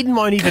 Well, Eden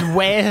won't even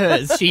wear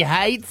hers. She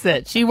hates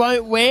it. She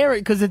won't wear it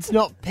because it's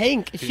not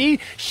pink. She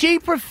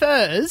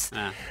prefers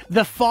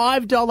the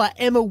 $5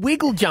 Emma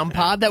Wiggle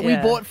jumper that we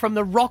bought from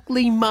the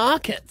Rockley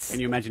markets. Can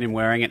you imagine him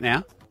wearing it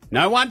now?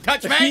 No one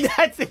touch me!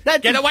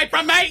 Get away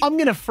from me! I'm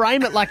going to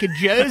frame it like a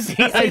jersey.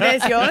 So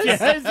there's yours?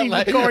 Jersey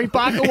that Corey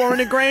Parker wore in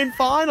a grand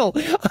final.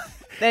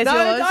 There's yours.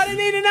 I don't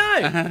need to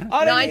know.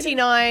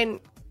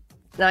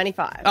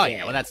 $99.95. Oh,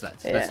 yeah, well, that's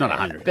not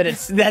 100. But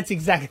that's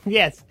exactly,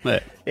 yes. Yeah,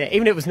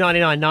 even if it was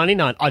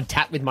 $99.99, I'd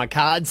tap with my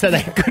card so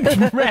they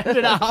could round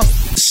it up.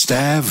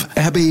 Stav,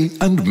 Abby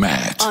and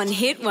Matt. On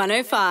Hit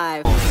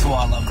 105. That's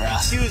why I love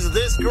grass. Use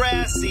this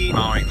grassy.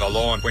 Mowing the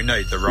lawn, we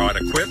need the right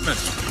equipment.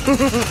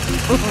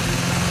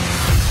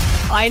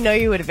 I know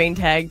you would have been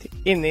tagged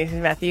in this,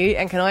 Matthew,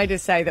 and can I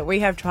just say that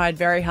we have tried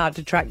very hard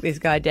to track this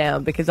guy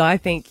down because I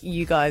think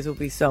you guys will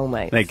be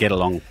soulmates. They get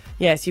along.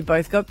 Yes, you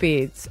both got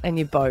beards and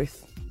you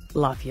both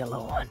love your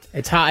lawn.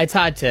 It's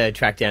hard to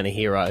track down a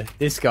hero.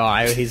 This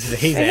guy, he's out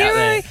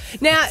there.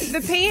 Now,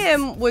 the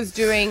PM was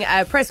doing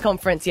a press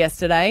conference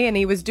yesterday, and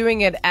he was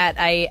doing it at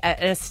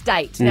an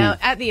estate. Now,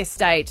 at the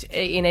estate,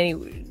 he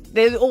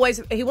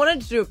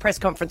wanted to do a press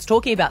conference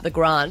talking about the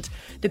grant,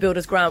 the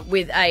builder's grant,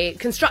 with a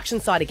construction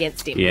site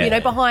against him,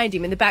 behind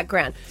him in the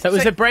background. So it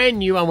was a brand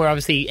new one where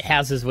obviously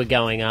houses were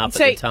going up at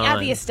the time. So at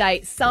the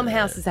estate, some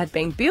houses had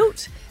been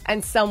built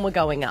and some were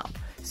going up.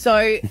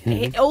 So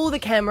all the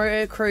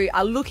camera crew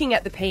are looking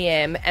at the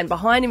PM, and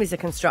behind him is a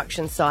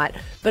construction site,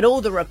 but all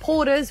the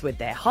reporters with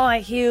their high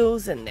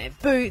heels and their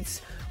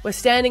boots were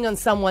standing on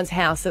someone's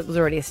house that was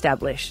already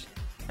established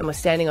and were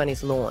standing on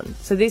his lawn.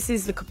 So this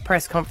is the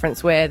press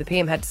conference where the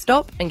PM had to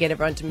stop and get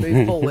everyone to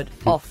move forward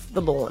off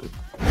the lawn.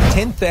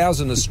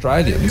 10,000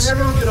 Australians. Can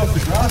everyone get off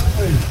the grass,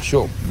 please?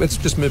 Sure. Let's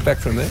just move back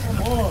from there.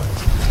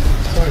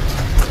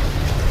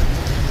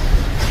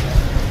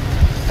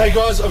 Hey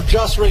guys, I've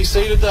just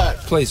reseeded that.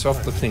 Please,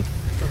 off the thing.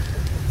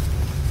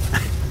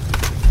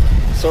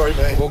 Sorry,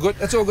 man. All good?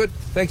 That's all good.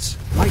 Thanks.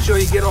 Make sure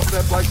you get off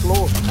that bloke's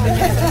lawn.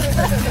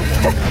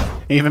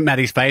 Even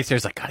Matty's face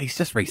there's like, God, he's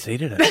just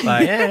reseeded it.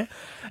 Like, yeah.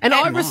 And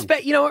I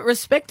respect,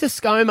 respect to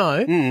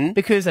ScoMo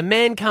because a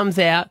man comes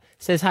out,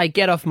 says, hey,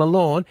 get off my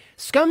lawn.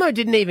 ScoMo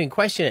didn't even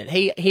question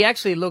it. He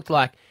actually looked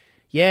like,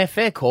 yeah,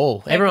 fair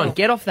call. Everyone,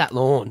 get off that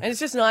lawn. And it's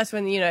just nice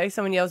when,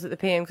 someone yells at the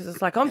PM because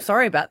it's like, I'm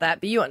sorry about that,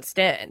 but you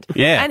understand.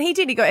 Yeah. And he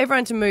did. He got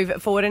everyone to move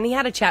it forward, and he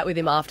had a chat with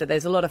him after.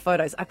 There's a lot of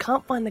photos. I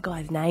can't find the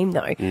guy's name,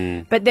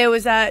 though. But there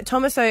was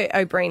Thomas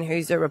O'Brien,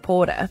 who's a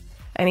reporter,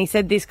 and he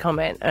said this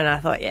comment, and I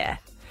thought, yeah.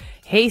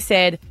 He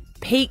said,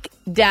 peak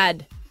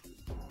dad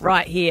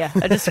right here.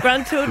 A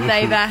disgruntled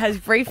neighbour has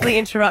briefly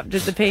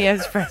interrupted the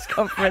PM's press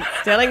conference,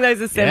 telling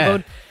those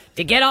assembled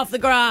to get off the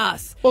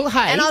grass. Well,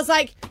 hey. And I was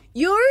like,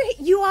 you're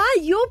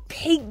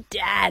peak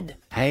dad.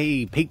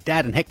 Hey, peak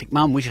dad and hectic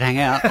mum, we should hang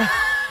out.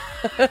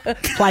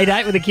 Play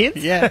date with the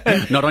kids?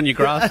 Yeah. Not on your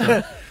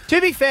grass.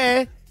 To be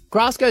fair,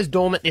 grass goes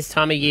dormant this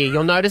time of year.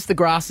 You'll notice the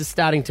grass is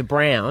starting to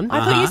brown.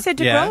 I thought you said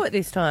to grow it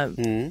this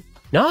time.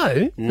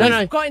 No.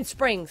 No. Grow in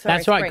spring. Sorry,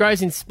 That's right, it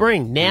grows in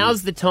spring.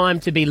 Now's the time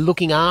to be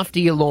looking after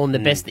your lawn the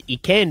best that you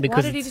can.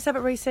 Because why did he just have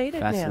it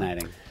reseeded?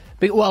 Fascinating.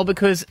 Well,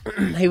 because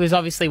he was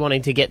obviously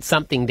wanting to get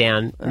something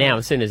down now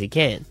as soon as he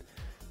can.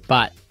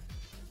 But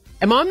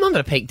am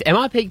I peak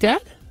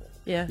dad?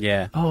 Yeah.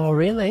 Yeah. Oh,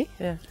 really?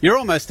 Yeah. You're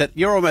almost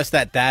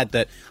that dad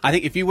that I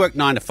think if you work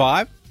 9 to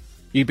 5,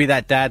 you'd be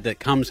that dad that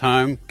comes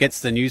home,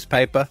 gets the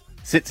newspaper,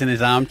 sits in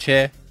his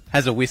armchair,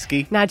 has a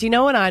whiskey. Now, do you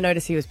know when I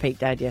noticed he was peak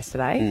dad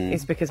yesterday?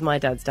 It's because my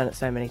dad's done it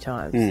so many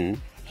times.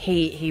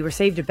 He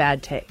received a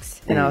bad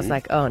text, and I was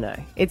like, oh no.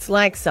 It's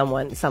like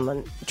someone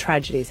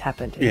tragedy's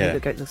happened. And he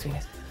looks at me and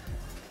goes,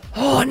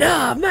 oh no,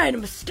 I've made a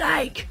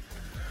mistake.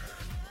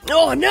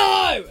 Oh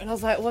no! And I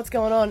was like, what's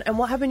going on? And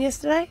what happened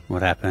yesterday?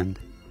 What happened?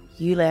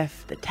 You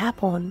left the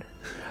tap on.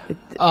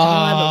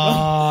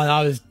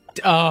 Oh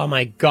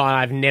my God,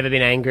 I've never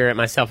been angrier at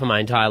myself in my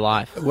entire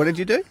life. What did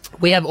you do?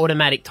 We have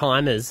automatic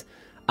timers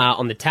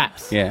on the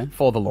taps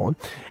for the lawn.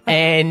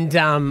 And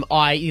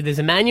there's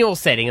a manual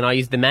setting, and I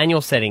used the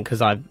manual setting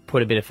because I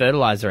put a bit of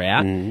fertiliser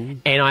out,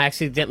 and I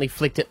accidentally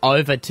flicked it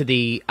over to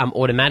the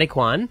automatic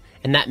one,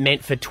 and that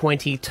meant for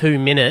 22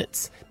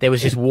 minutes there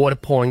was just water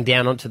pouring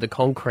down onto the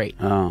concrete.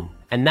 Oh.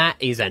 And that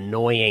is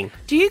annoying.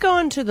 Do you go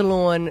onto the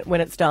lawn when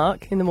it's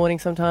dark in the morning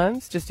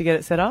sometimes just to get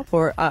it set up,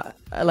 or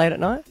late at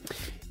night?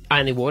 I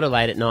only water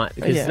late at night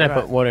because there's no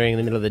point watering in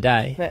the middle of the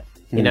day. Yeah.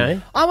 You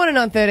know? I want to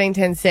know on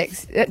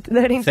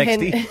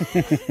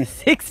 1310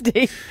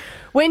 60.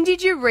 When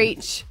did you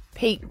reach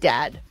peak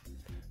dad?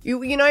 You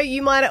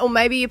might, or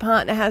maybe your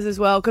partner has as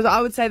well, because I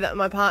would say that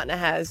my partner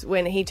has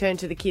when he turned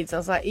to the kids. I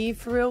was like, are you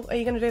for real? Are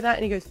you going to do that?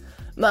 And he goes,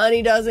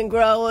 money doesn't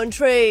grow on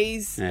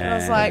trees. Yeah, and I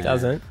was like, it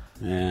doesn't.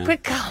 Yeah.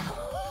 But come on.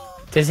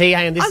 Does he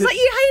hang on? I was like,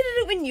 you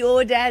hated it when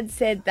your dad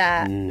said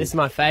that. This is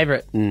my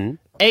favourite.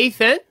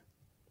 Ethan?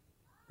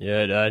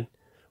 Yeah, Dad.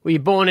 Were you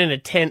born in a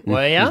tent,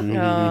 were you?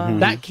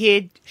 That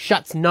kid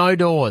shuts no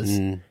doors.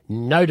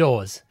 No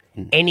doors.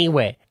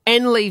 Anywhere.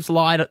 And leaves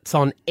lights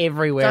on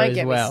everywhere Don't as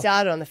get well. me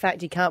started on the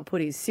fact he can't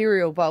put his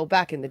cereal bowl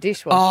back in the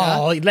dishwasher.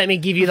 Oh, let me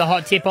give you the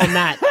hot tip on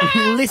that.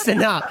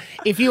 Listen up.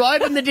 If you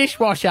open the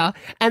dishwasher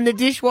and the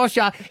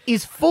dishwasher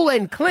is full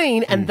and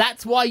clean and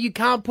that's why you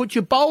can't put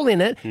your bowl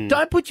in it,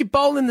 don't put your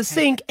bowl in the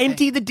sink,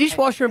 empty the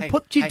dishwasher and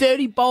put your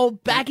dirty bowl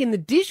back in the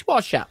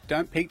dishwasher.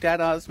 Don't peek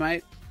Dad eyes,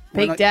 mate.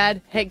 Peak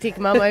Dad, hectic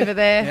mum over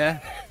there. Yeah.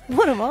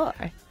 What am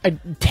I? A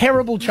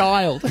terrible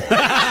child.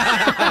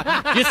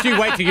 Just you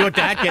wait till your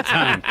dad gets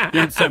home.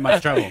 You're in so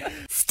much trouble.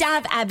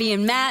 Stav, Abby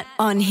and Matt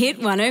on Hit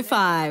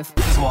 105.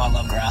 That's why I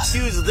love grass.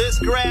 Use this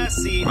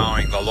grassy.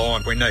 Mowing the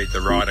lawn, we need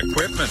the right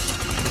equipment.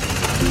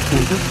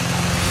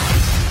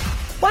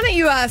 Why don't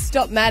you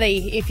stop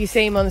Matty if you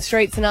see him on the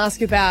streets and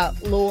ask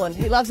about lawn?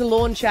 He loves a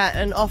lawn chat,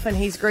 and often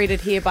he's greeted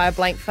here by a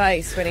blank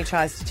face when he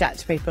tries to chat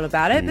to people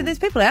about it. But there's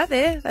people out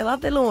there, they love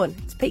their lawn.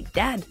 It's peak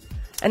Dad.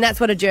 And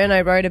that's what a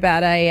journo wrote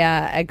about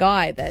a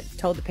guy that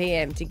told the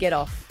PM to get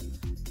off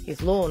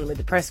his lawn with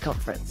the press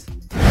conference.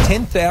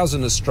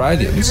 10,000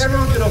 Australians. Can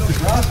everyone get off the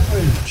grass,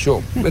 please?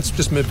 Sure. Let's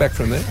just move back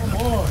from there. Come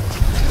on.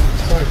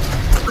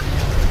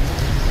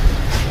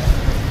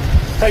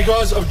 Hey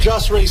guys, I've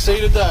just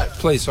reseated that.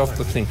 Please, off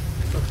the thing.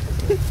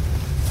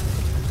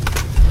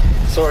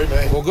 Sorry,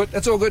 mate. All good?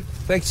 That's all good.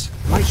 Thanks.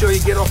 Make sure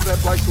you get off that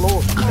bloke's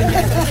lawn.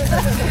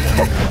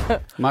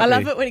 I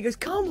love it when he goes,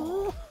 come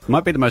on.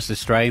 Might be the most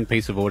Australian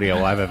piece of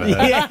audio I've ever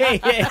heard.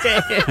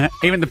 Yeah.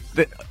 Even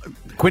the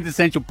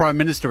quintessential Prime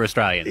Minister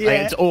Australian. Yeah. Like,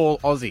 it's all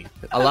Aussie.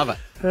 I love it.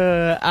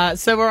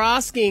 So we're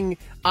asking,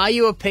 are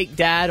you a peak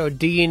dad or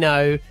do you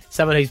know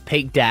someone who's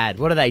peak dad?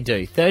 What do they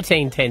do?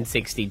 13 10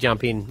 60.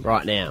 Jump in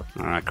right now.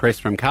 All right, Chris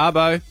from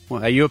Carbo.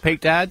 Well, are you a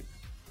peak dad?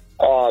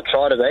 Oh, I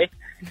try to be.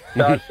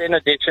 So it's in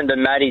addition to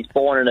Maddie's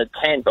born in a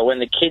tent, but when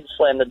the kids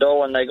slam the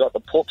door when they got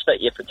the poops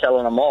at you for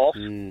telling them off,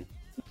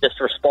 just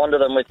respond to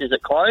them with, is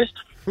it closed?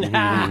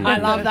 I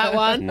love that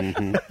one.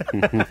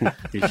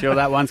 You sure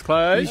that one's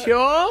closed? You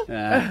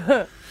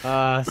sure?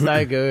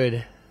 So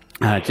good.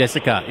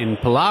 Jessica in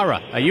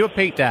Pollara. Are you a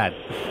peak dad?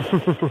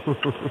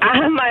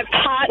 My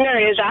partner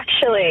is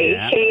actually.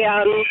 Yeah.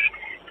 He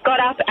got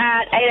up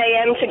at 8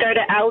 a.m. to go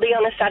to Aldi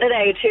on a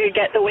Saturday to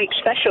get the week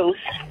specials.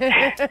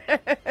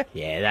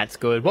 Yeah, that's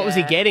good. What was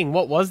he getting?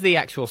 What was the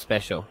actual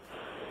special?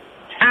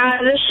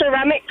 The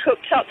ceramic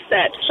cooktop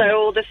set, so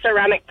all the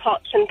ceramic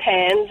pots and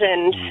pans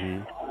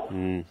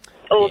and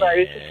all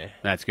those.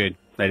 That's good.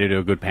 They do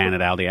a good pan at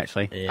Aldi,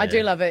 actually. I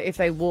do love it if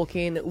they walk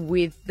in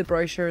with the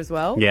brochure as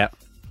well. Yeah.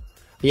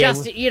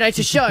 Just, to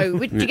show.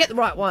 Did you get the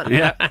right one?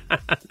 Yeah.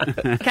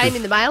 Came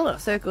in the mail and I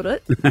circled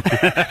it.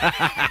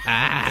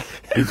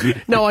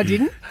 No, I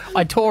didn't.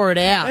 I tore it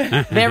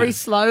out very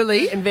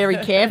slowly and very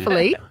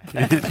carefully.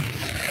 Is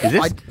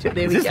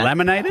this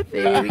laminated?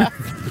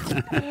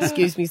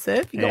 Excuse me,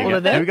 sir. You got There one you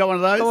of go. them? Have you got one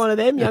of those? Got one of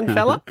them, young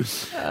fella?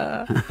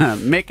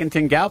 Mick and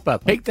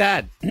Tingalpa. Peak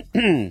dad.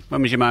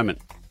 When was your moment?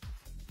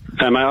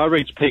 Hey, mate, I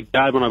reached peak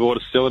dad when I bought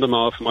a cylinder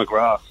mower for my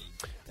grass.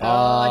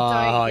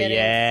 Don't get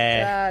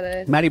yeah.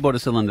 started. Maddie bought a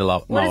cylinder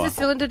mower. What does a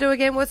cylinder do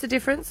again? What's the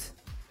difference?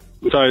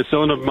 So a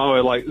cylinder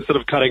mower, like, instead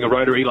of cutting a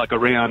rotary, like,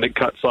 around, it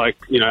cuts, like,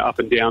 up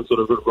and down sort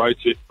of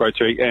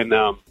rotary, and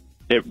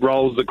it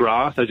rolls the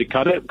grass as you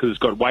cut it because it's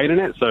got weight in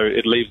it, so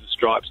it leaves the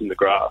stripes in the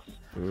grass.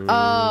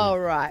 Oh,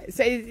 right.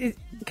 So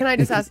can I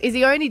just ask, is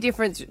the only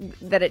difference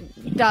that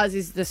it does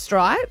is the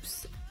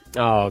stripes?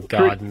 Oh,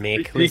 God,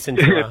 Mick, listen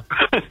to her.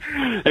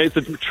 It's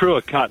a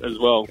truer cut as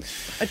well.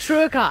 A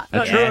truer cut.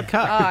 A truer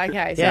cut. Oh,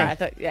 okay. Sorry, Yeah. I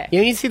thought, yeah. You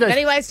know, you see those...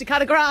 Many ways to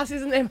cut a grass,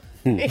 isn't there?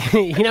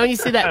 You know when you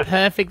see that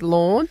perfect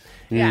lawn?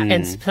 Yeah.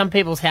 And some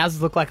people's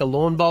houses look like a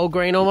lawn bowl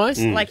green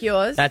almost? Like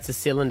yours? That's a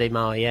cylinder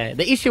mower, yeah.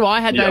 The issue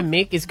I had, though,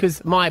 Mick, is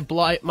because my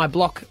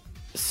block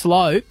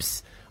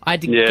slopes, I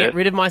had to get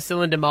rid of my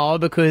cylinder mower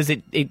because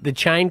the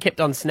chain kept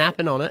on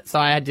snapping on it, so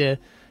I had to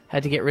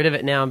get rid of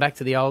it now. I'm back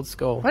to the old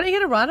school. Why don't you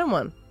get a ride on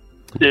one?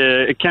 Yeah,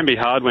 it can be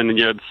hard when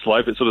you're at the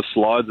slope. It sort of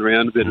slides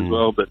around a bit as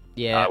well, but,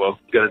 you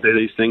got to do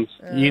these things.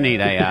 You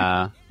need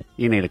a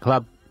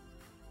club.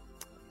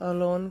 A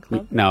lawn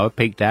club? No, a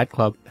peak dad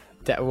club.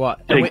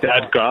 What? Peak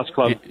dad grass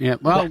club. Yeah.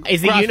 Well,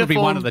 is the grass uniform would be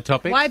one of the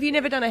topics. Why have you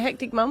never done a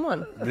hectic mum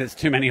one? There's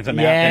too many of them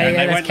out Yeah, there. yeah,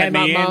 They that's won't let me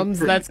Kmart in. mums.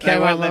 That's They Kmart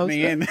won't let mums.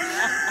 me in.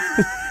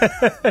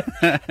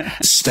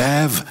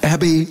 Stav,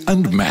 Abby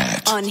and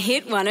Matt. On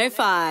Hit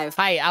 105.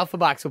 Hey, Alpha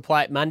Bucks will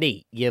play it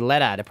Monday. Your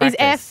letter to Is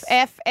practice.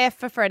 F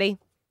for Freddie.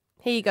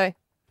 Here you go.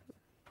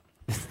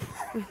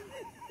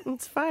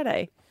 It's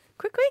Friday.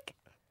 Quick.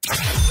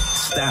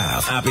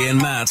 Stav, Abby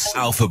and Matt's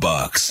Alpha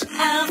Bucks.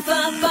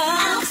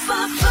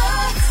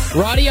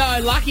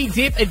 Rightio, Lucky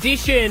Dip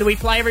edition. We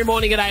play every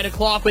morning at 8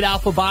 o'clock with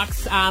Alpha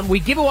Bucks. We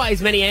give away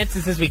as many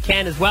answers as we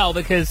can as well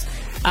because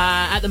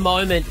at the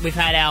moment we've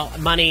had our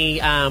money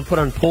put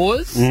on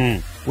pause.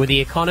 with the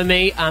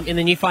economy. In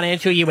the new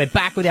financial year, we're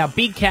back with our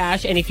big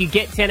cash, and if you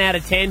get 10 out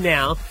of 10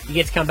 now, you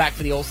get to come back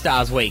for the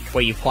All-Stars Week,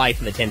 where you play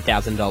for the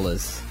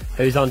 $10,000.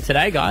 Who's on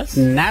today, guys?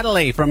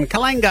 Natalie from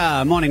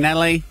Kalinga. Morning,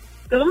 Natalie.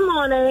 Good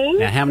morning.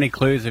 Now, how many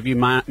clues have you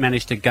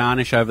managed to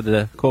garnish over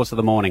the course of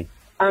the morning?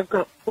 I've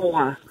got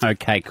 4.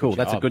 Okay, cool.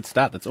 That's a good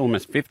start. That's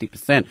almost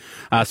 50%.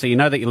 So you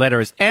know that your letter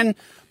is N.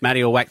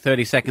 Maddie will whack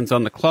 30 seconds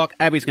on the clock.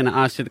 Abby's going to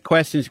ask you the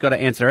questions. You've got to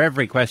answer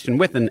every question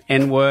with an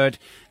N word.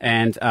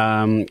 And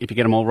if you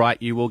get them all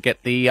right, you will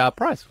get the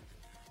prize.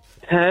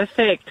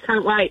 Perfect.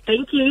 Can't wait.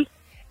 Thank you.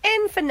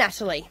 N for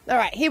Natalie. All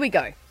right, here we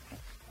go.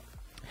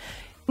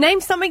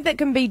 Name something that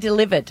can be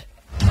delivered.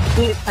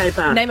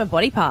 Newspaper. Name a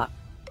body part.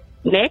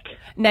 Neck.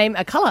 Name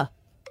a colour.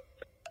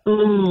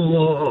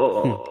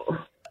 Ooh.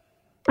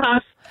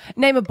 Pass.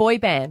 Name a boy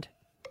band.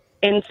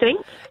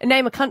 NSYNC.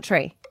 Name a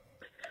country.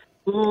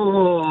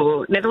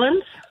 Ooh.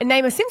 Netherlands.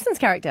 Name a Simpsons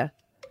character.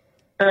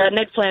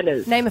 Ned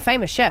Flanders. Name a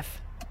famous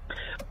chef.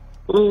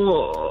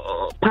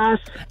 Ooh. Pass.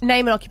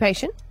 Name an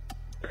occupation.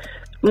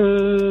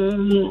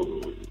 Nurse.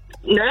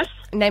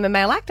 Name a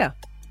male actor.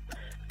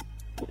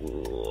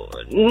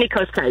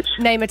 Nicolas Cage.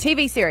 Name a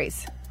TV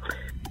series.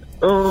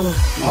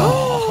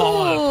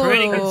 Oh,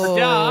 pretty good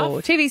stuff.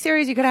 TV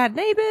series, you could have had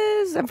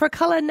Neighbours, and for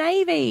colour,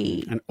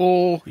 navy. And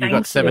all, you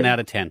got 7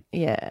 out of 10.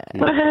 Yeah.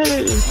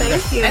 Woohoo,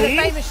 thank you. And a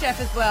famous chef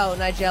as well,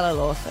 Nigella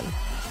Lawson.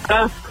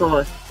 Of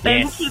course.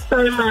 Thank you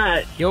so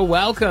much. You're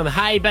welcome.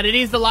 Hey, but it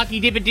is the Lucky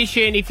Dip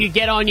edition. If you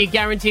get on, you're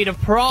guaranteed a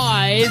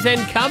prize.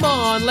 And come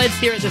on, let's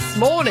hear it this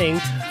morning.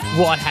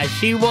 What has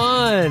she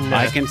won?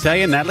 I can tell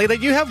you, Natalie,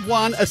 that you have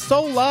won a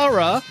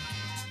Solara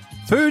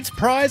Foods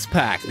Prize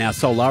Pack. Now,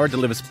 Solara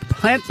delivers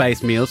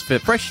plant-based meals for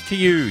fresh to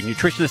you,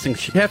 nutritionist and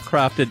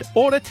chef-crafted.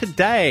 Order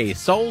today.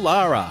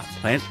 Solara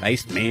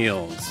plant-based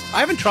meals.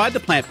 I haven't tried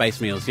the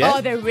plant-based meals yet. Oh,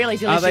 they're really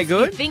delicious. Are they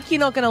good? You think you're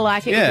not going to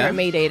like it if you're a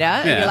meat eater,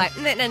 and you're like,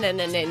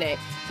 no.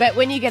 But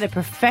when you get a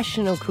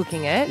professional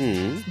cooking it,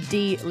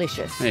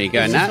 delicious. There you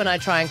go, This Nat. is when I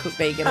try and cook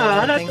vegan.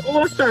 Oh, that's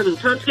awesome.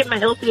 Time to get my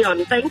healthy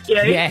on. Thank you.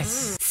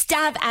 Yes.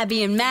 Stav,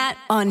 Abby and Matt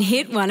on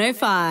Hit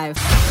 105.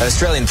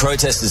 Australian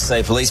protesters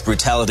say police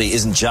brutality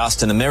isn't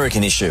just an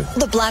American issue.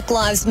 The Black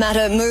Lives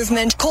Matter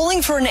movement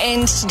calling for an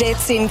end to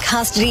deaths in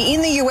custody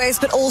in the US,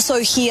 but also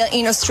here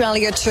in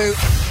Australia too.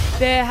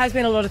 There has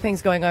been a lot of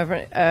things going over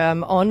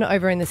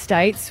in the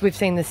States. We've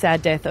seen the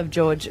sad death of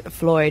George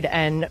Floyd,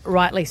 and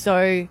rightly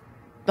so.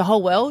 The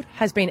whole world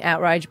has been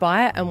outraged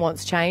by it and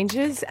wants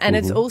changes, and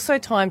it's also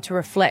time to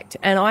reflect.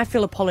 And I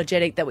feel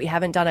apologetic that we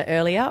haven't done it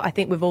earlier. I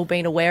think we've all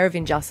been aware of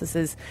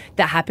injustices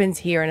that happens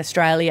here in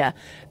Australia,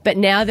 but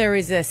now there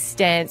is a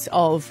stance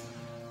of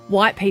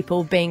white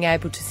people being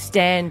able to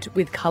stand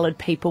with coloured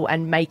people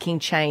and making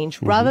change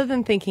rather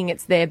than thinking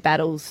it's their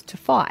battles to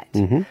fight.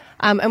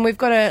 And we've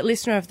got a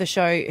listener of the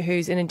show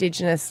who's an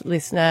Indigenous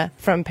listener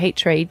from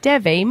Petrie.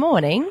 Devi,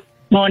 morning.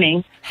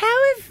 Morning.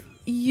 How have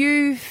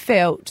you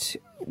felt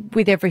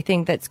with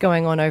everything that's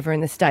going on over in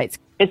the States?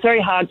 It's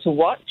very hard to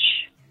watch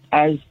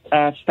as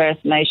a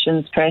First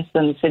Nations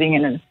person sitting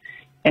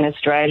in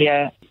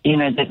Australia. You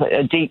know, there's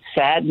a deep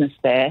sadness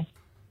there.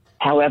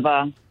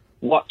 However,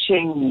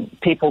 watching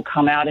people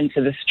come out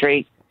into the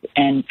streets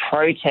and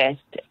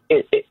protest,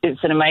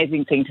 it's an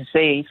amazing thing to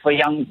see.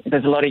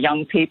 There's a lot of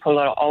young people, a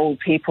lot of old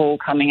people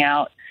coming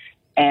out,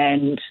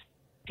 and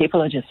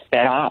people are just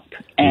fed up.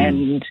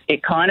 And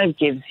it kind of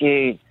gives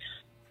you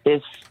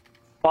this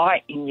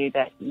fight in you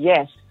that,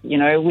 yes, you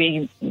know,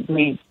 we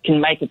can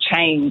make a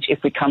change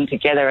if we come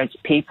together as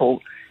people.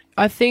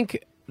 I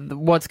think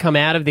what's come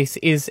out of this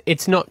is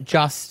it's not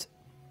just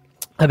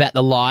about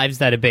the lives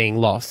that are being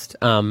lost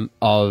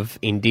of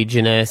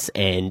Indigenous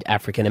and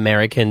African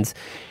Americans.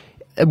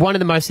 One of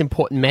the most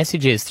important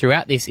messages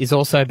throughout this is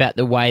also about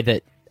the way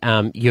that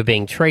you're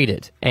being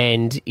treated.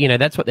 And, you know,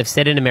 that's what they've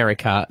said in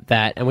America,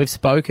 and we've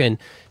spoken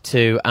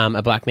to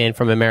a black man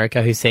from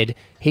America who said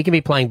he can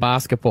be playing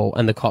basketball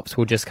and the cops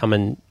will just come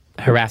and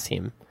harass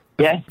him.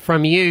 Yeah.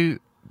 From you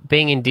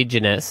being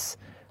Indigenous,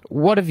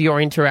 what have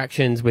your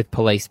interactions with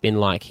police been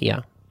like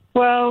here?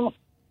 Well,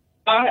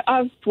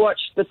 I've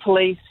watched the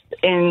police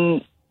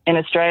in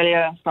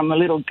Australia from a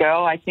little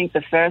girl. I think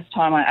the first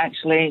time I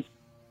actually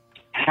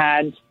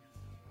had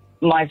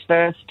my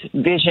first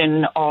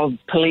vision of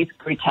police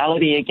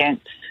brutality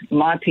against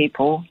my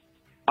people,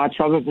 I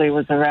probably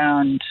was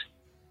around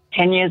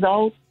 10 years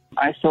old.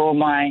 I saw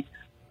my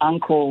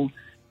uncle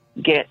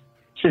get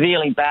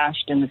severely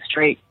bashed in the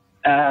street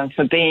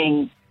for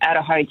being at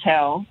a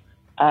hotel,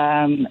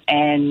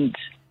 and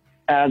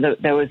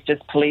there was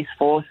just police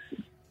force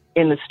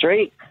in the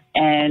street,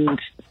 and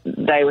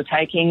they were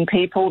taking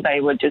people. They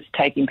were just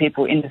taking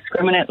people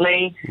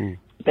indiscriminately.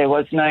 There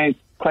was no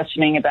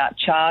questioning about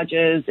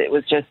charges. It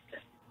was just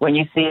when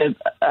you see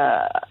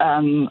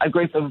a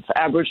group of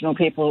Aboriginal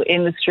people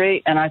in the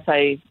street, and I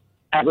say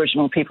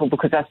Aboriginal people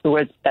because that's the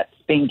word that's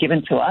been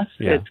given to us.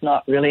 Yeah. It's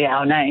not really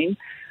our name.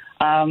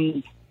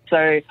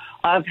 So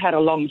I've had a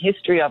long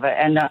history of it,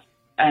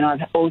 and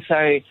I've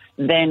also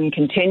then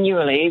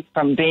continually,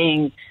 from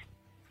being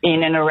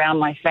in and around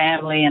my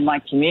family and my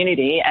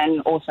community,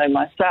 and also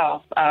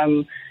myself,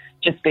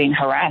 just been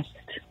harassed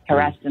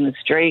in the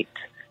street.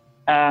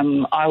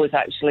 I was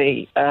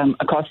actually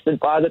accosted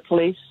by the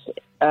police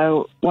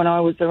when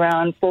I was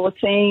around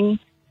 14.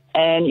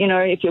 And, you know,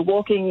 if you're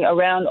walking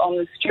around on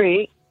the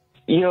street,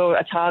 you're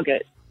a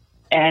target.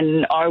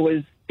 And I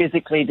was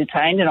physically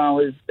detained and I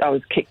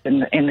was kicked in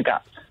the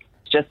guts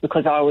just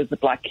because I was a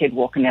black kid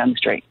walking down the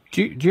street.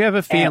 Do you have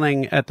a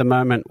feeling at the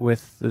moment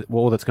with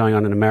all that's going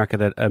on in America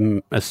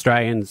that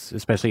Australians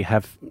especially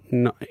have,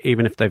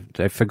 even if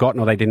they've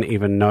forgotten or they didn't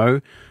even know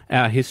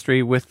our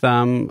history with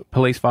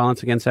police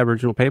violence against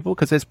Aboriginal people?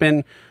 Because there's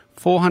been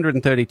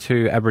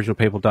 432 Aboriginal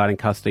people died in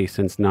custody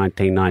since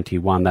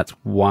 1991. That's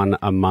one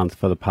a month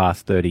for the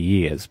past 30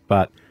 years.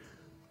 But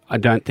I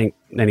don't think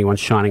anyone's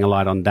shining a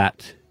light on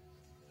that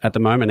at the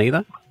moment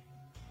either.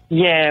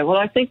 Yeah, well,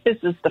 I think this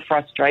is the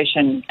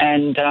frustration,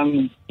 and,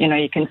 you know,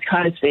 you can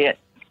kind of see it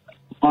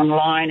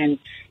online, and,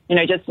 you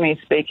know, just me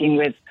speaking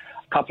with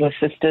a couple of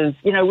sisters,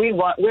 you know,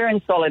 we're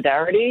in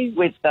solidarity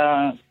with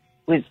the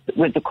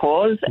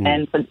cause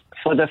and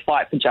for the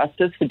fight for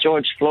justice for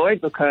George Floyd,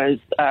 because,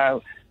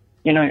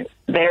 you know,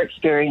 their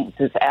experience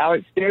is our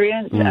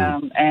experience,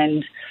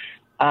 and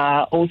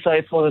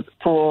also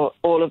for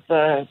all of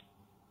the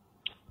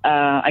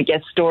I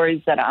guess,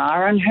 stories that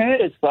are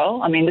unheard as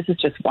well. I mean, this is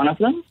just one of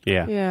them.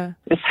 Yeah.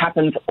 This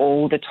happens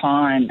all the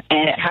time,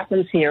 and it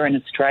happens here in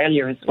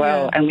Australia as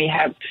well. Yeah. And we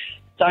have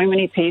so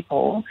many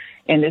people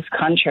in this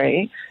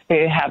country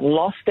who have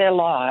lost their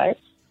lives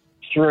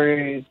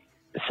through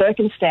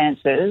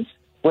circumstances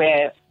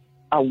where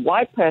a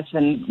white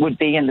person would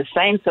be in the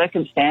same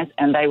circumstance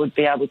and they would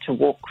be able to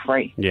walk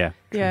free. Yeah.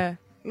 Yeah.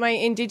 My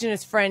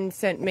Indigenous friend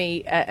sent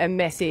me a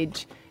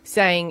message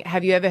saying,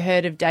 have you ever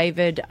heard of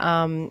David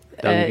Dungo?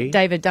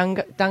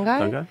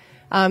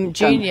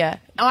 Junior.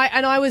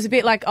 I was a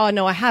bit like, oh,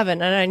 no, I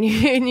haven't. And I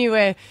knew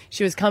where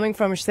she was coming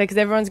from. She said, because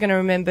everyone's going to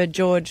remember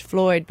George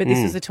Floyd, but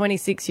this was a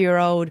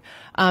 26-year-old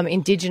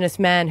Indigenous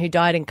man who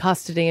died in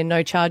custody and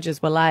no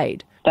charges were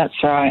laid. That's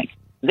right.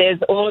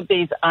 There's all of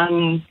these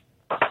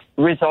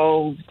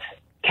unresolved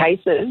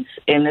cases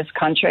in this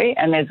country,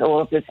 and there's all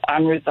of this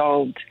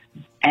unresolved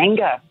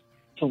anger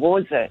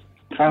towards it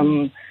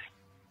from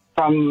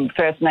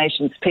First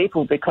Nations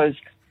people, because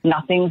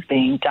nothing's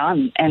being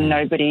done and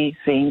nobody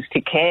seems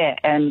to care.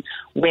 And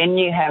when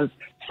you have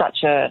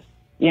such a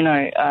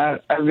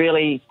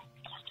really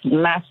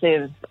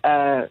massive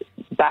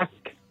backlash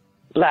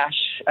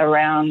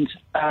around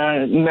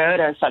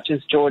murder such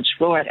as George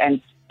Floyd, and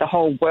the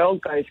whole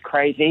world goes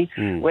crazy,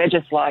 we're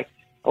just like,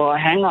 well,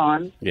 hang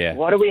on,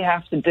 what do we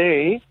have to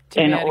do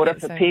in order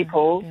for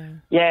people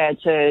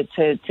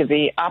to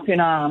be up in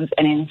arms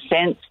and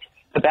incensed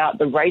about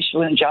the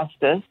racial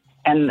injustice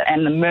and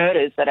the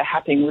murders that are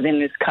happening within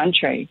this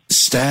country?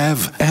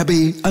 Stav,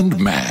 Abby and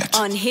Matt.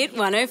 On Hit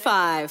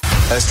 105.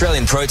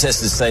 Australian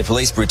protesters say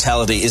police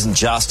brutality isn't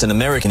just an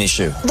American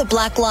issue. The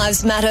Black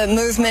Lives Matter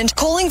movement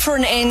calling for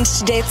an end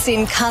to deaths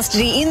in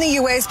custody in the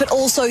US, but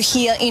also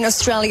here in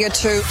Australia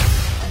too.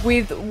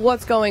 With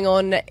what's going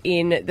on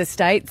in the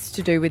States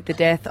to do with the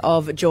death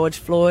of George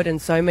Floyd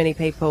and so many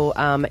people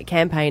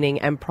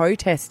campaigning and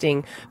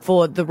protesting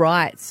for the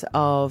rights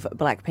of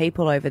black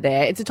people over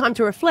there, it's a time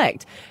to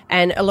reflect.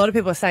 And a lot of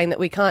people are saying that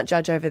we can't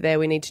judge over there.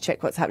 We need to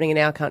check what's happening in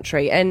our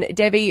country. And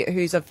Devi,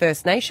 who's of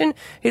First Nation,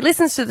 who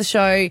listens to the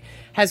show,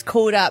 has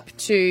called up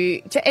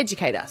to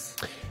educate us.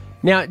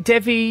 Now,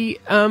 Devi,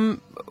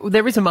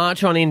 there is a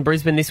march on in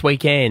Brisbane this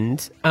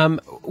weekend.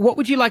 What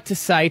would you like to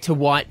say to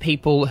white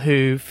people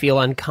who feel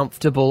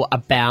uncomfortable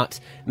about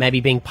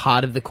maybe being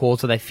part of the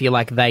cause, or they feel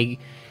like they're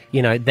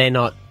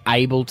not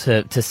able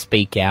to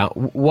speak out?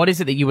 What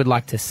is it that you would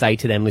like to say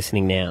to them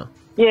listening now?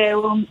 Yeah,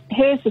 well,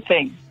 here's the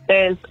thing.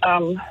 There's,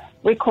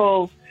 we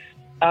call,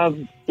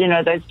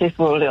 those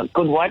people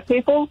good white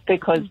people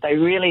because they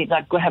really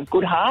have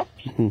good hearts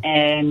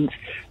and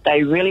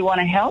they really want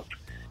to help.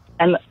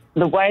 And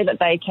the way that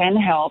they can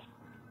help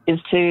is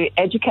to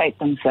educate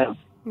themselves.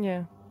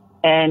 Yeah.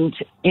 And,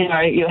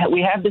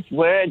 we have this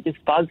word, this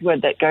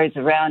buzzword that goes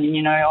around and,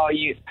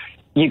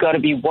 you got to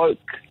be woke,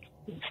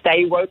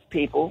 stay woke,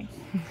 people.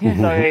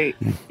 So,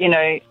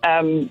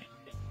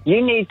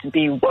 you need to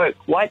be woke.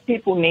 White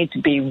people need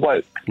to be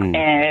woke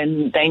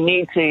and they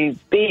need to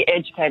be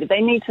educated.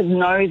 They need to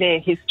know their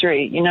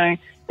history,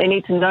 They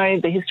need to know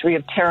the history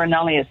of terra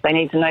nullius. They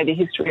need to know the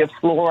history of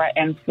flora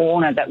and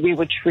fauna, that we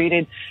were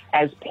treated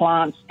as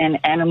plants and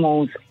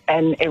animals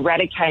and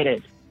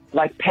eradicated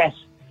like pests.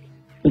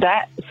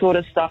 That sort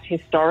of stuff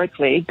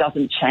historically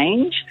doesn't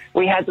change.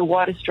 We had the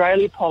White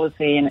Australia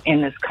policy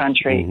in this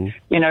country,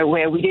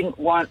 where we didn't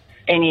want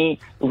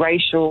any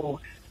racial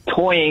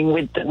toying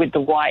with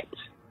the white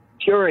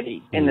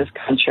purity in this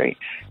country.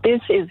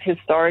 This is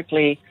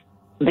historically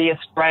the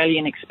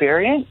Australian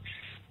experience.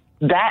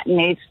 That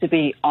needs to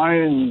be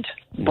owned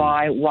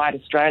by white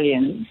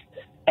Australians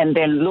and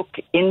then look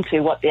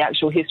into what the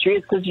actual history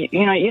is, because, you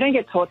don't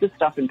get taught this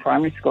stuff in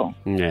primary school.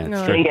 Yeah,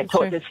 no, you get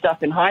taught this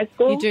stuff in high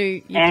school. You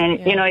do.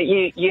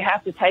 You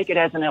have to take it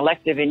as an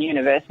elective in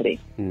university.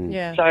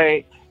 Yeah.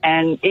 So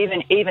And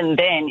even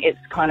then, it's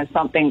kind of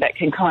something that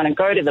can kind of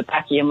go to the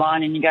back of your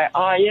mind and you go,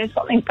 oh, yeah,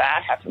 something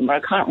bad happened, but I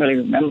can't really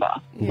remember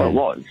what it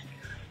was.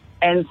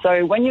 And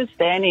so when you're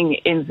standing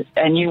in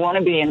and you want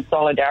to be in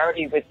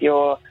solidarity with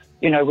your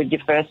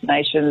First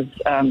Nations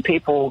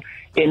people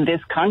in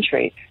this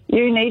country,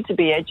 you need to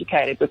be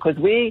educated because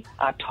we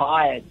are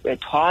tired. We're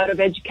tired of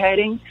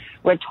educating.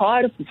 We're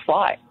tired of the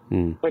fight.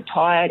 We're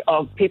tired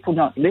of people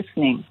not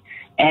listening.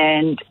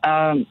 And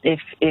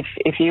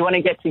if you want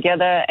to get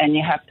together and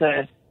you have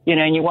to,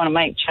 and you want to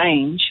make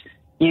change,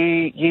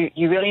 you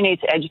really need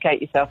to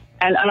educate yourself.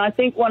 And I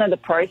think one of the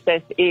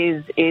process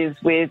is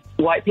with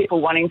white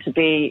people wanting to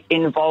be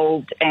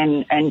involved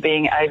and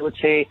being able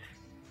to,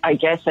 I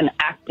guess, an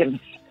active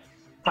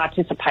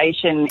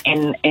participation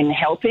in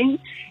helping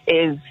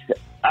is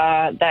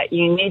that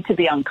you need to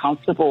be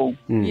uncomfortable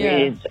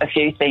with a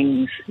few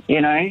things,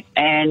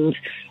 and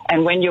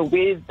when you're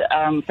with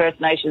First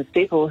Nations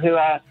people who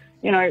are,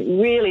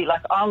 really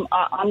like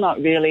I'm not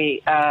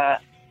really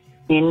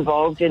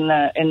involved in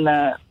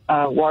the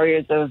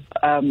warriors of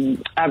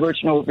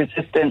Aboriginal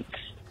resistance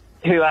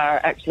who are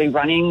actually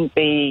running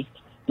the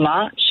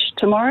march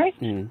tomorrow.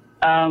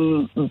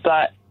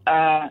 But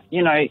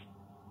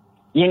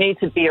you need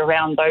to be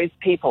around those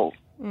people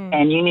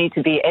and you need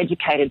to be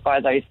educated by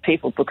those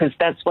people because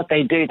that's what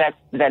they do. That's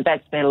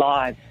their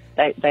lives.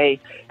 They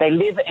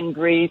live and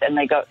breathe and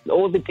they got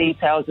all the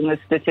details and the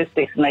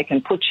statistics and they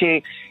can put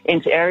you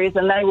into areas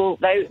and they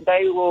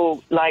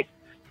will like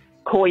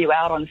call you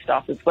out on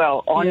stuff as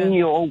well on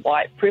your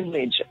white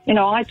privilege.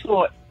 I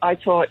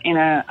taught in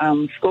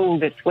a school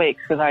this week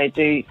because I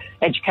do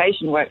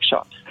education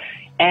workshops.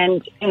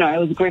 And, it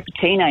was a group of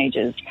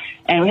teenagers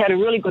and we had a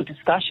really good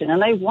discussion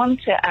and they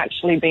want to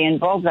actually be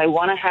involved. They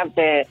want to have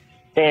their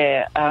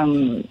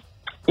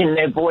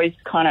voice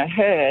kind of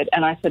heard.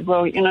 And I said,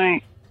 well, you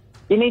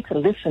need to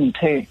listen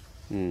too.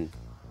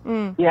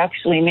 You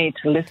actually need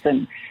to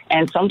listen.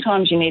 And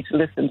sometimes you need to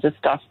listen to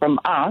stuff from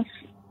us,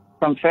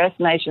 from First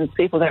Nations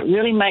people that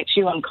really makes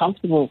you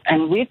uncomfortable.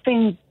 And we've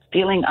been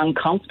feeling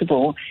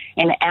uncomfortable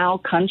in our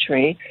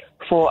country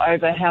for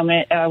over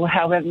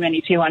however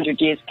many 200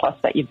 years plus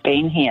that you've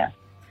been here.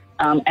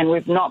 And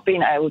we've not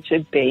been able to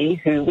be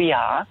who we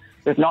are.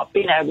 We've not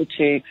been able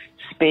to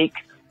speak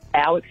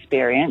our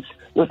experience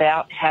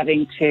without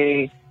having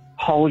to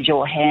hold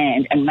your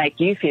hand and make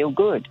you feel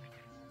good.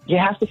 You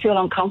have to feel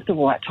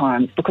uncomfortable at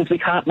times because we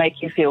can't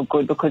make you feel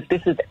good because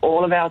this is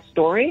all of our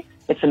story.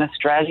 It's an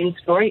Australian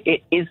story.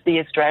 It is the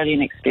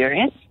Australian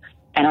experience.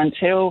 And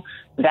until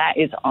that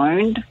is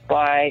owned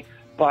by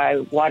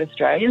white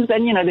Australians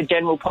and, the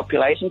general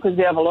population, because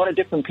we have a lot of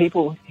different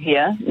people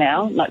here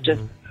now, not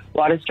just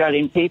white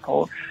Australian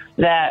people,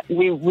 that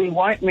we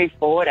won't move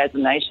forward as a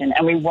nation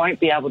and we won't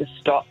be able to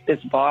stop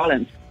this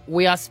violence.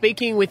 We are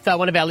speaking with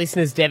one of our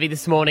listeners, Devi,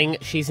 this morning.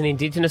 She's an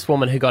Indigenous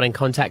woman who got in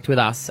contact with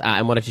us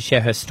and wanted to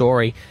share her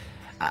story.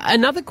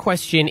 Another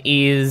question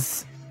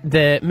is,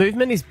 the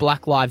movement is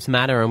Black Lives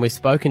Matter, and we've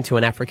spoken to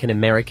an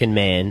African-American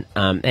man,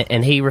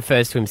 and he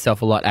refers to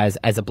himself a lot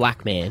as a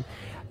black man.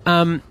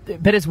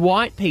 But as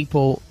white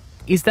people,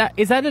 is that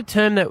a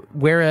term that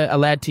we're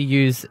allowed to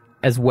use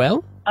as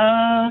well?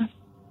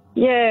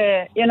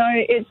 Yeah,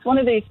 it's one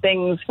of these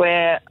things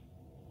where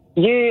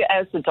you,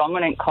 as the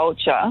dominant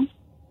culture,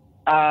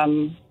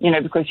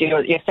 because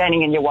you're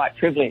standing in your white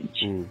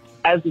privilege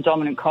as the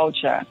dominant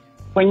culture,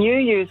 when you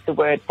use the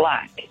word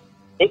black,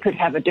 it could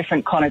have a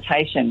different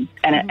connotation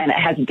and it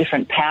has a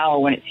different power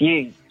when it's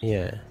used.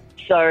 Yeah.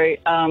 So,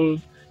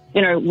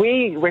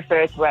 we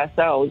refer to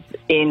ourselves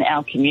in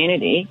our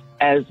community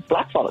as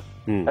blackfellas.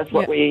 That's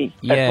what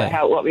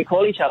what we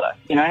call each other.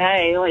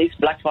 Hey, he's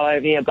black fella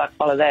over here, black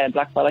fella there,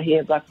 black fella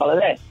here, black fella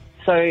there.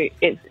 So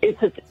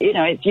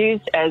it's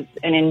used as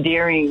an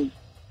endearing,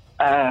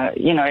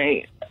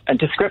 a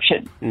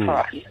description for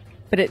us.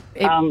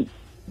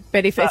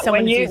 But if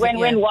someone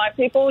when white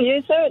people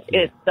use it,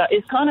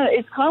 it's kind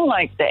of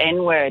like the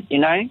N word,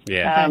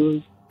 Yeah.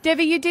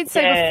 Devi, you did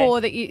say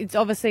before that it's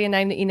obviously a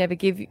name that you never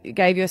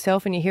gave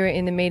yourself, and you hear it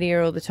in the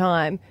media all the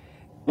time.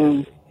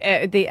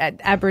 The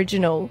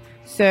Aboriginal.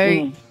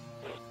 So,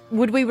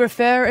 would we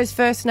refer as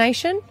First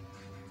Nation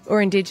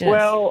or Indigenous?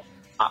 Well,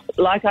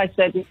 like I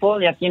said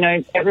before,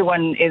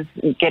 everyone is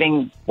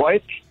getting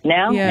woke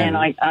now, and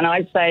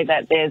I'd say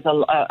that there's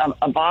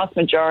a vast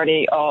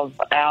majority of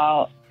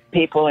our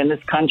people in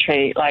this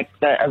country, like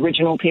the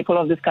original people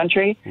of this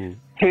country,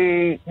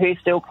 who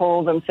still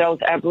call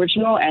themselves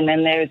Aboriginal, and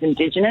then there's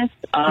Indigenous.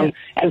 And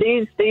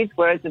these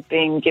words have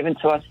been given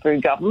to us through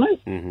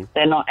government.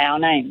 They're not our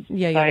names.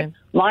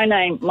 My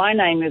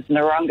name is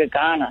Narunga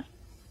Ghana,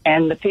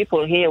 and the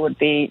people here would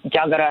be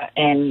Jagara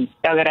and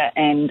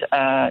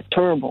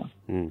Turrbal.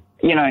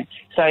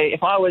 So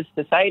if I was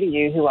to say to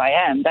you who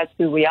I am, that's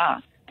who we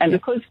are. And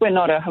because we're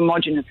not a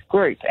homogenous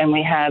group and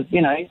we have,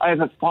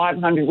 over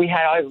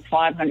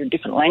 500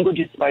 different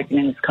languages spoken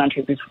in this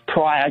country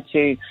prior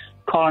to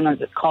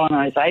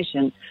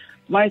colonisation,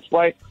 most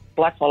woke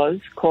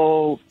blackfellas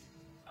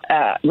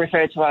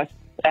refer to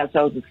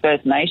ourselves as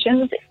First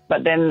Nations,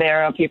 but then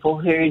there are people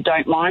who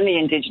don't mind the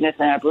Indigenous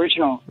and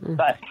Aboriginal.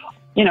 But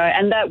you know,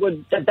 and that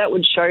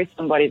would show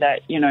somebody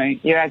that, you know,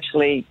 you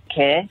actually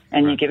care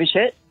and you give a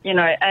shit, you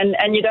know,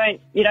 and you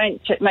don't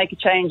make a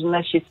change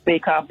unless you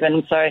speak up.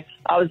 And so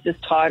I was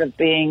just tired of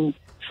being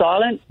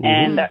silent,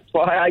 and that's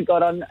why I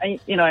got on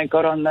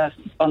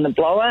the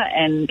blower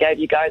and gave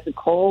you guys a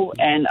call,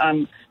 and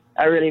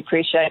I really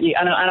appreciate you,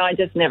 and I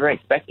just never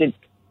expected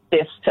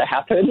this to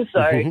happen.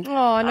 So,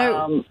 Oh,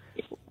 no.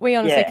 We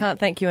honestly can't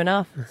thank you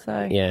enough.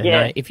 So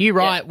No, if you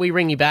write, we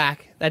ring you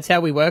back. That's how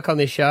we work on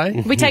this show.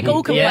 We take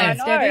all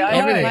complaints, Debbie.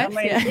 Everything. I mean,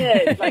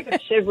 it's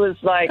like Shiv was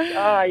like,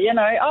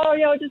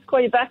 I'll just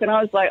call you back. And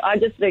I was like, I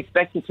just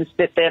expected to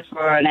sit there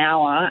for an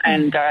hour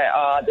and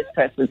go, this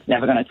person's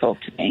never going to talk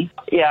to me.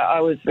 Yeah,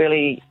 I was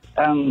really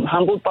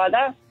humbled by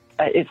that.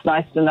 It's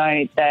nice to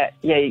know that,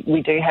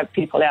 we do have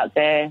people out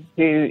there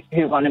who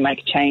want to make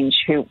a change,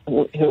 who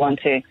want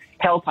to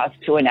help us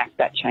to enact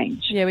that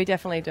change. Yeah, we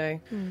definitely do.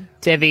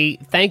 Devi,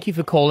 thank you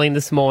for calling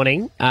this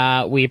morning.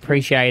 We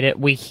appreciate it.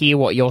 We hear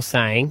what you're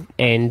saying,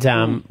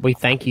 and we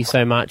thank you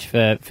so much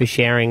for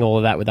sharing all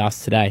of that with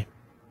us today.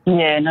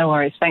 Yeah, no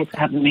worries. Thanks for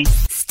having me.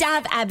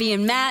 Stav, Abby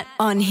and Matt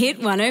on Hit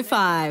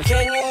 105.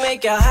 Can you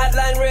make a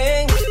hotline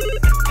ring?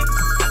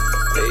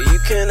 You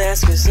can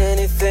ask us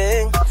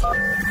anything.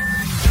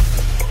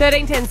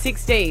 13 10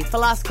 60 for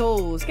last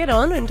calls. Get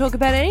on and talk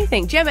about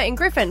anything. Gemma in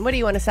Griffin, what do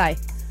you want to say?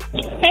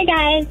 Hey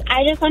guys,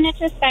 I just wanted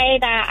to say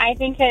that I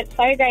think it's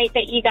so great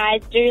that you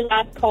guys do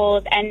last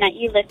calls and that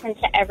you listen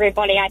to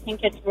everybody. I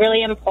think it's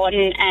really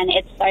important, and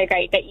it's so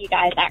great that you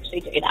guys actually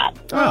do that.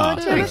 Oh,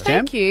 Gemma,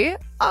 thank you.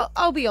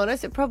 I'll be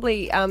honest, it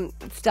probably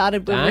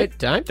started with...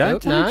 Don't give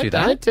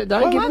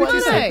away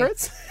your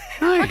secrets.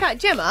 Okay,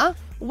 Gemma,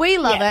 we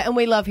love it, and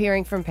we love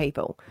hearing from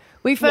people.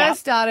 We first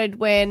started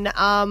when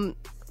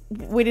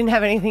we didn't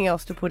have anything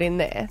else to put in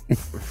there.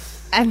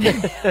 And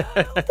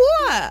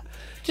what?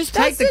 Just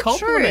take the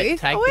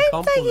compliment.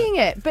 We're taking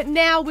it. But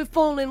now we've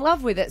fallen in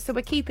love with it, so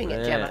we're keeping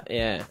it, Gemma.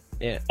 Yeah.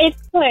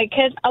 It's good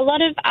because a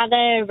lot of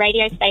other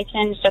radio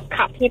stations just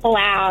cut people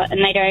out,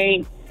 and they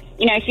don't,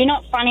 if you're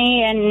not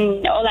funny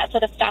and all that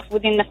sort of stuff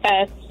within the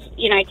first,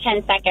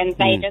 10 seconds,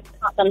 they just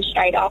cut them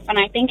straight off. And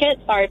I think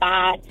it's so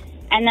bad.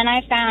 And then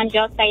I found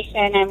your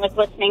station and was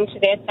listening to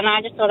this, and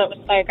I just thought it was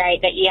so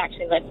great that you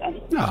actually listen.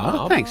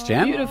 Oh, thanks,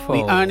 Jem.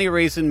 Beautiful. The only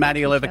reason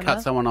Maddie will ever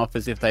cut someone off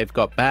is if they've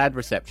got bad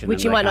reception. Which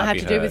and you they might not can't have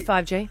be to do heard. with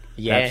 5G.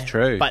 Yeah, That's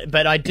true.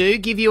 But I do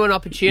give you an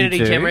opportunity,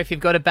 You do? Gemma. If you've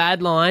got a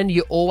bad line,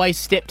 you always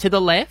step to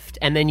the left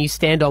and then you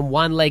stand on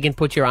one leg and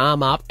put your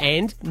arm up.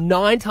 And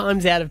 9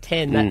 times out of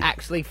 10, that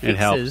actually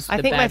fixes the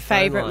I think my bad phone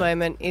favourite line.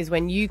 moment is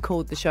when you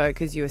called the show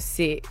because you were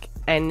sick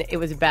and it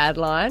was a bad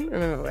line.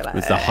 Remember, we're like, It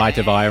was the height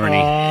of irony.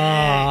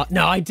 Oh,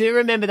 no, I do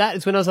remember that.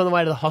 It's when I was on the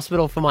way to the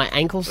hospital for my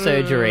ankle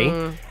surgery.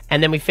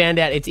 And then we found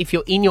out it's if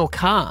you're in your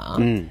car,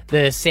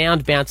 the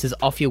sound bounces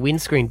off your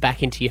windscreen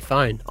back into your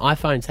phone.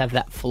 iPhones have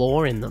that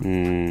flaw in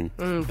them.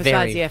 Besides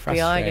Very the FBI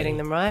frustrating. getting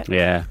them right.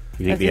 Yeah.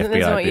 You think the Isn't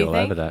that FBI what would be you all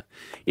think? over that.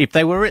 If the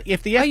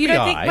FBI... Oh, you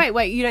don't think...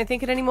 Wait, you don't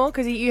think it anymore?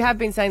 Because you have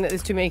been saying that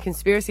there's too many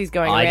conspiracies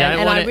going I around, don't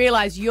and wanna- I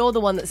realise you're the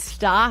one that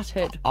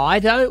started. I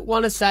don't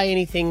want to say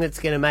anything that's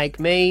going to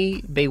make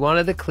me be one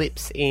of the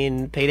clips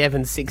in Pete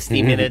Evans'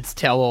 60 Minutes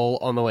tell-all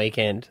on the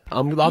weekend.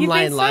 I'm You've laying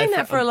been low saying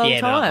that for a long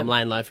No, time. I'm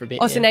laying low for a bit.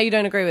 Oh, so now you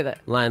don't agree with it?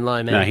 Laying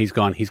low, man. No, he's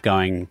gone. He's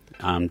going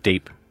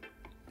deep.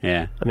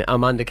 Yeah. I mean,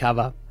 I'm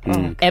undercover.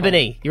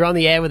 Ebony, you're on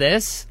the air with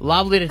us.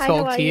 Lovely to Hi,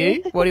 talk how to are you.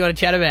 you? What do you want to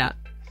chat about?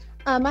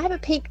 I have a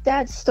peak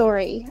dad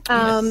story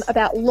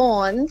about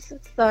lawns.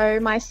 So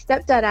my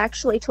stepdad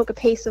actually took a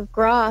piece of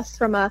grass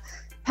from a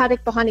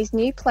paddock behind his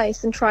new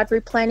place and tried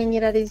replanting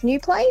it at his new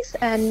place,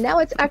 and now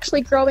it's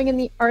actually growing in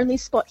the only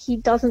spot he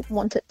doesn't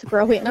want it to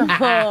grow in.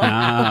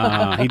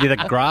 Ah, he did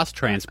a grass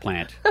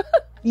transplant.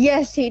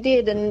 Yes, he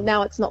did, and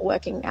now it's not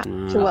working out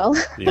too well.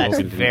 That's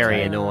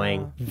very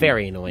annoying.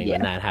 Very annoying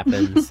when that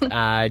happens.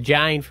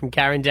 Jane from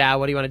Carindale,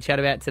 what do you want to chat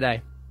about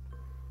today?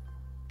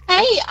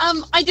 Hey,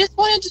 I just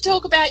wanted to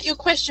talk about your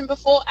question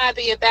before,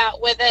 Abby,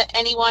 about whether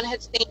anyone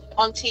had seen it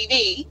on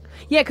TV.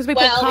 Yeah, because we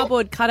put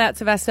cardboard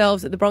cutouts of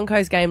ourselves at the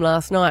Broncos game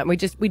last night, and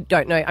we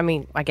don't know. I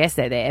mean, I guess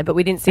they're there, but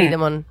we didn't see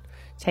them on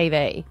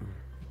TV.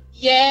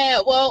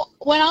 Yeah, well,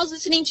 when I was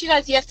listening to you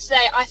guys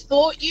yesterday, I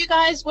thought you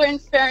guys were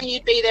inferring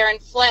you'd be there in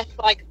flesh,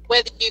 like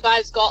whether you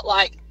guys got,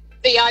 like,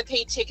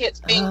 VIP tickets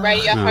being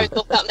radio host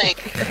or something.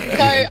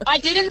 So I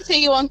didn't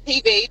see you on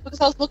TV because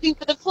I was looking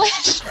for the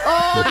flesh.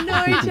 Oh,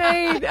 no,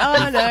 Jane.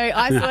 Oh, no.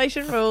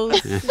 Isolation rules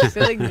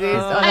still exist.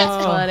 Oh,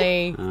 that's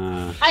funny.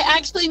 I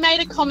actually made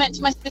a comment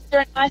to my sister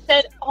and I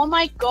said, oh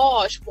my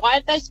gosh, why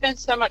did they spend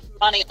so much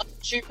money on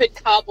stupid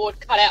cardboard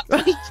cutouts?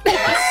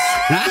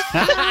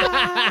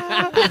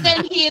 But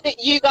then hear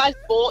that you guys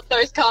bought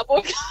those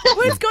cardboard cutouts.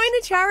 Well, it's going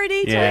to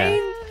charity,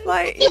 Jane.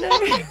 Like, you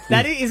know.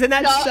 Isn't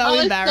that so I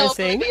was embarrassing?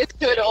 So oblivious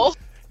to it all.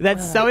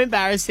 That's so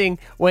embarrassing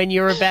when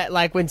you're about,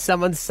 like, when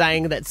someone's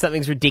saying that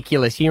something's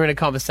ridiculous, you're in a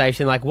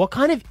conversation like, what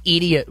kind of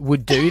idiot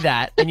would do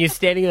that? And you're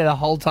standing there the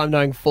whole time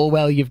knowing full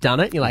well you've done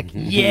it. And you're like,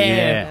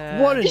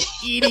 what an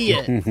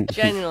idiot.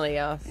 Genuinely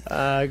us.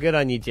 Good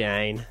on you,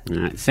 Jane. All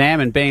right, Sam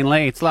and Bean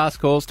Lee, it's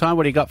last calls time.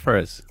 What do you got for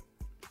us?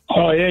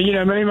 Oh, yeah, you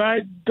know me,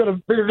 mate. Got a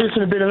bit of this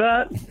and a bit of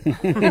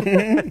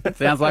that.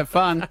 Sounds like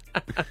fun.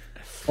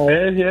 Oh,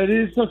 yeah, it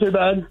is. Not too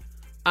bad.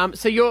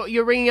 So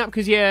you're ringing up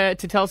because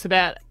to tell us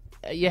about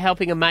you're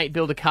helping a mate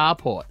build a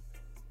carport.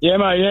 Yeah,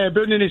 mate, yeah.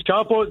 Building in his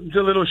carport. It's a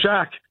little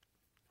shack.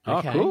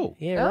 Oh, cool.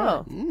 Yeah,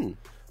 right.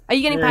 Are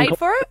you getting paid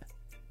for it?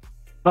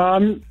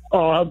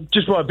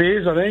 Just by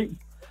beers, I think.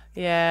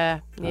 Yeah,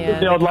 The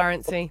the odd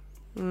currency.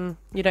 You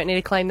don't need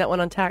to claim that one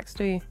on tax,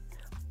 do you?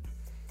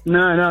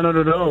 No, not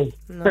at all.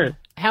 No.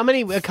 How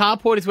many, a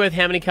carport is worth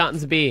how many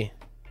cartons of beer?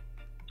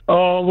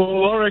 Oh,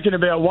 well, I reckon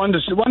about one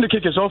to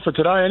kick us off for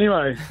today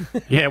anyway.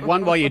 Yeah,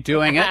 one while you're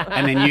doing it,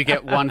 and then you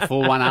get one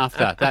full one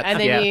after. That's, And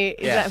then you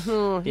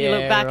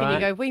look back and right. you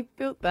go, we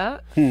built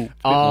that.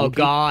 Oh,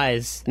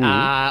 guys,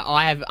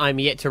 I'm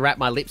yet to wrap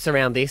my lips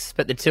around this,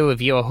 but the two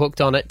of you are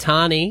hooked on it.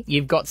 Tani,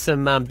 you've got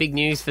some big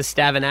news for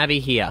Stav and Abby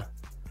here.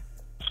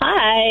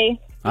 Hi.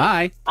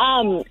 Hi.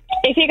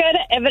 If you go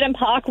to Everton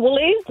Park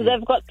Woolies,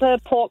 they've got the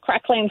pork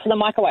crackling for the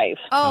microwave.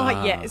 Oh,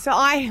 yeah. So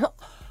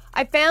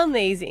I found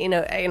these in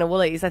a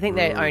Woolies. I think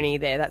they're only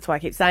there. That's why I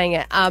keep saying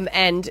it.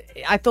 And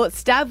I thought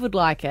Stav would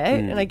like it,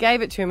 and I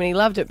gave it to him, and he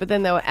loved it. But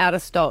then they were out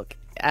of stock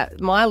at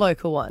my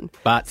local one.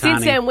 But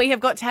since then, we have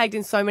got tagged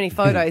in so many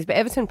photos. But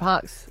Everton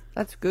Park's,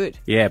 that's good.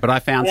 Yeah, but I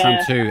found some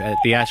too.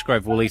 The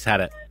Ashgrove Woolies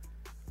had it.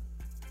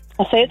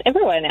 I see it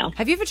everywhere now.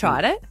 Have you ever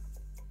tried it?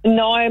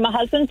 No, my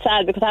husband's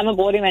sad because I haven't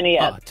bought him any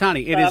yet. Oh,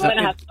 Tani, So I'm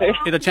gonna have to.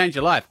 it'll change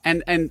your life.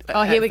 And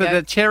here we for go.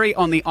 the cherry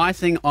on the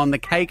icing on the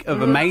cake of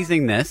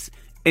amazingness,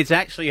 it's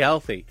actually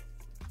healthy.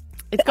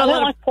 It's got I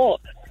don't like pork.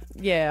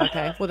 Yeah,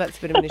 okay. Well, that's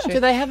a bit of an issue. Do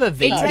they have a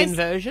vegan tastes-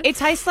 version? It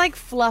tastes like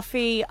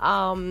fluffy,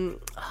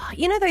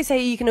 they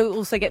say you can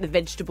also get the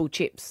vegetable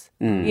chips,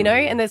 you know,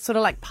 and they're sort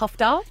of like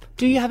puffed up.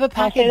 Do you have a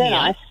packet here?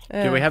 Nice.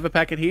 Do we have a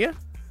packet here?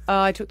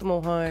 I took them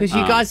all home. Because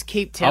you guys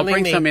keep telling me.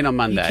 I'll bring some in on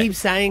Monday. You keep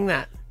saying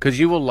that. Because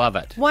you will love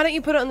it. Why don't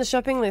you put it on the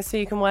shopping list so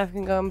your wife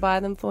can go and buy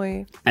them for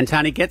you? And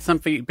Tani, get some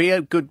for you. Be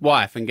a good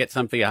wife and get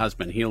some for your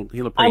husband. He'll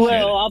appreciate I will.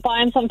 it. I'll buy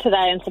him some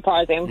today and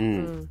surprise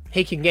him.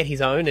 He can get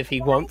his own if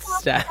he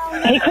wants to.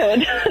 He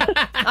could.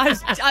 I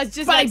was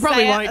just But he like,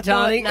 probably say it. won't, I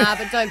thought, Tani. Nah,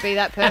 but don't be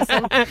that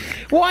person.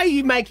 Why are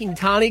you making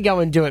Tani go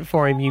and do it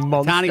for him, you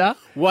monster? Tani,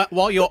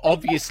 while you're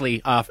obviously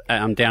down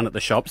at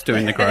the shops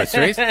doing the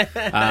groceries,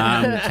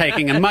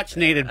 taking a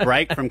much-needed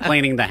break from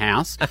cleaning the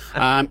house,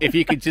 if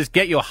you could just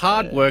get your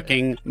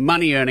hard-working,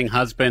 money-earning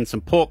husband some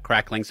pork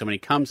crackling so when he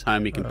comes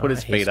home he can put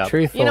his feet up.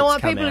 You know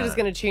what? People are just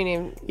going to tune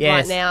in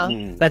right now.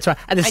 That's right.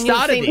 At the And you'll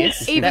start of seem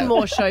this... even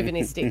more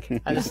chauvinistic.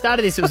 At the start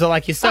of this, it was all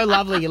like, you're so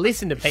lovely, you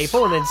listen to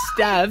people, and then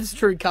Stav's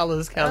true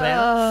colours come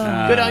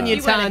out. Good on you,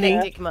 You weren't a Tani.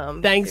 hectic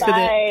mum. Thanks for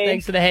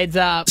the heads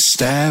up.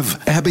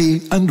 Stav,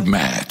 Abby, and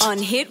Matt. On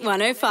Hit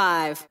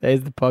 105.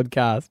 There's the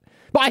podcast.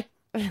 Bye.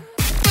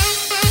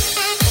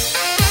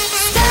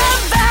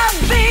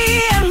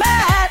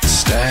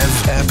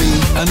 Stav,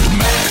 Abby, and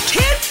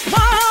Matt.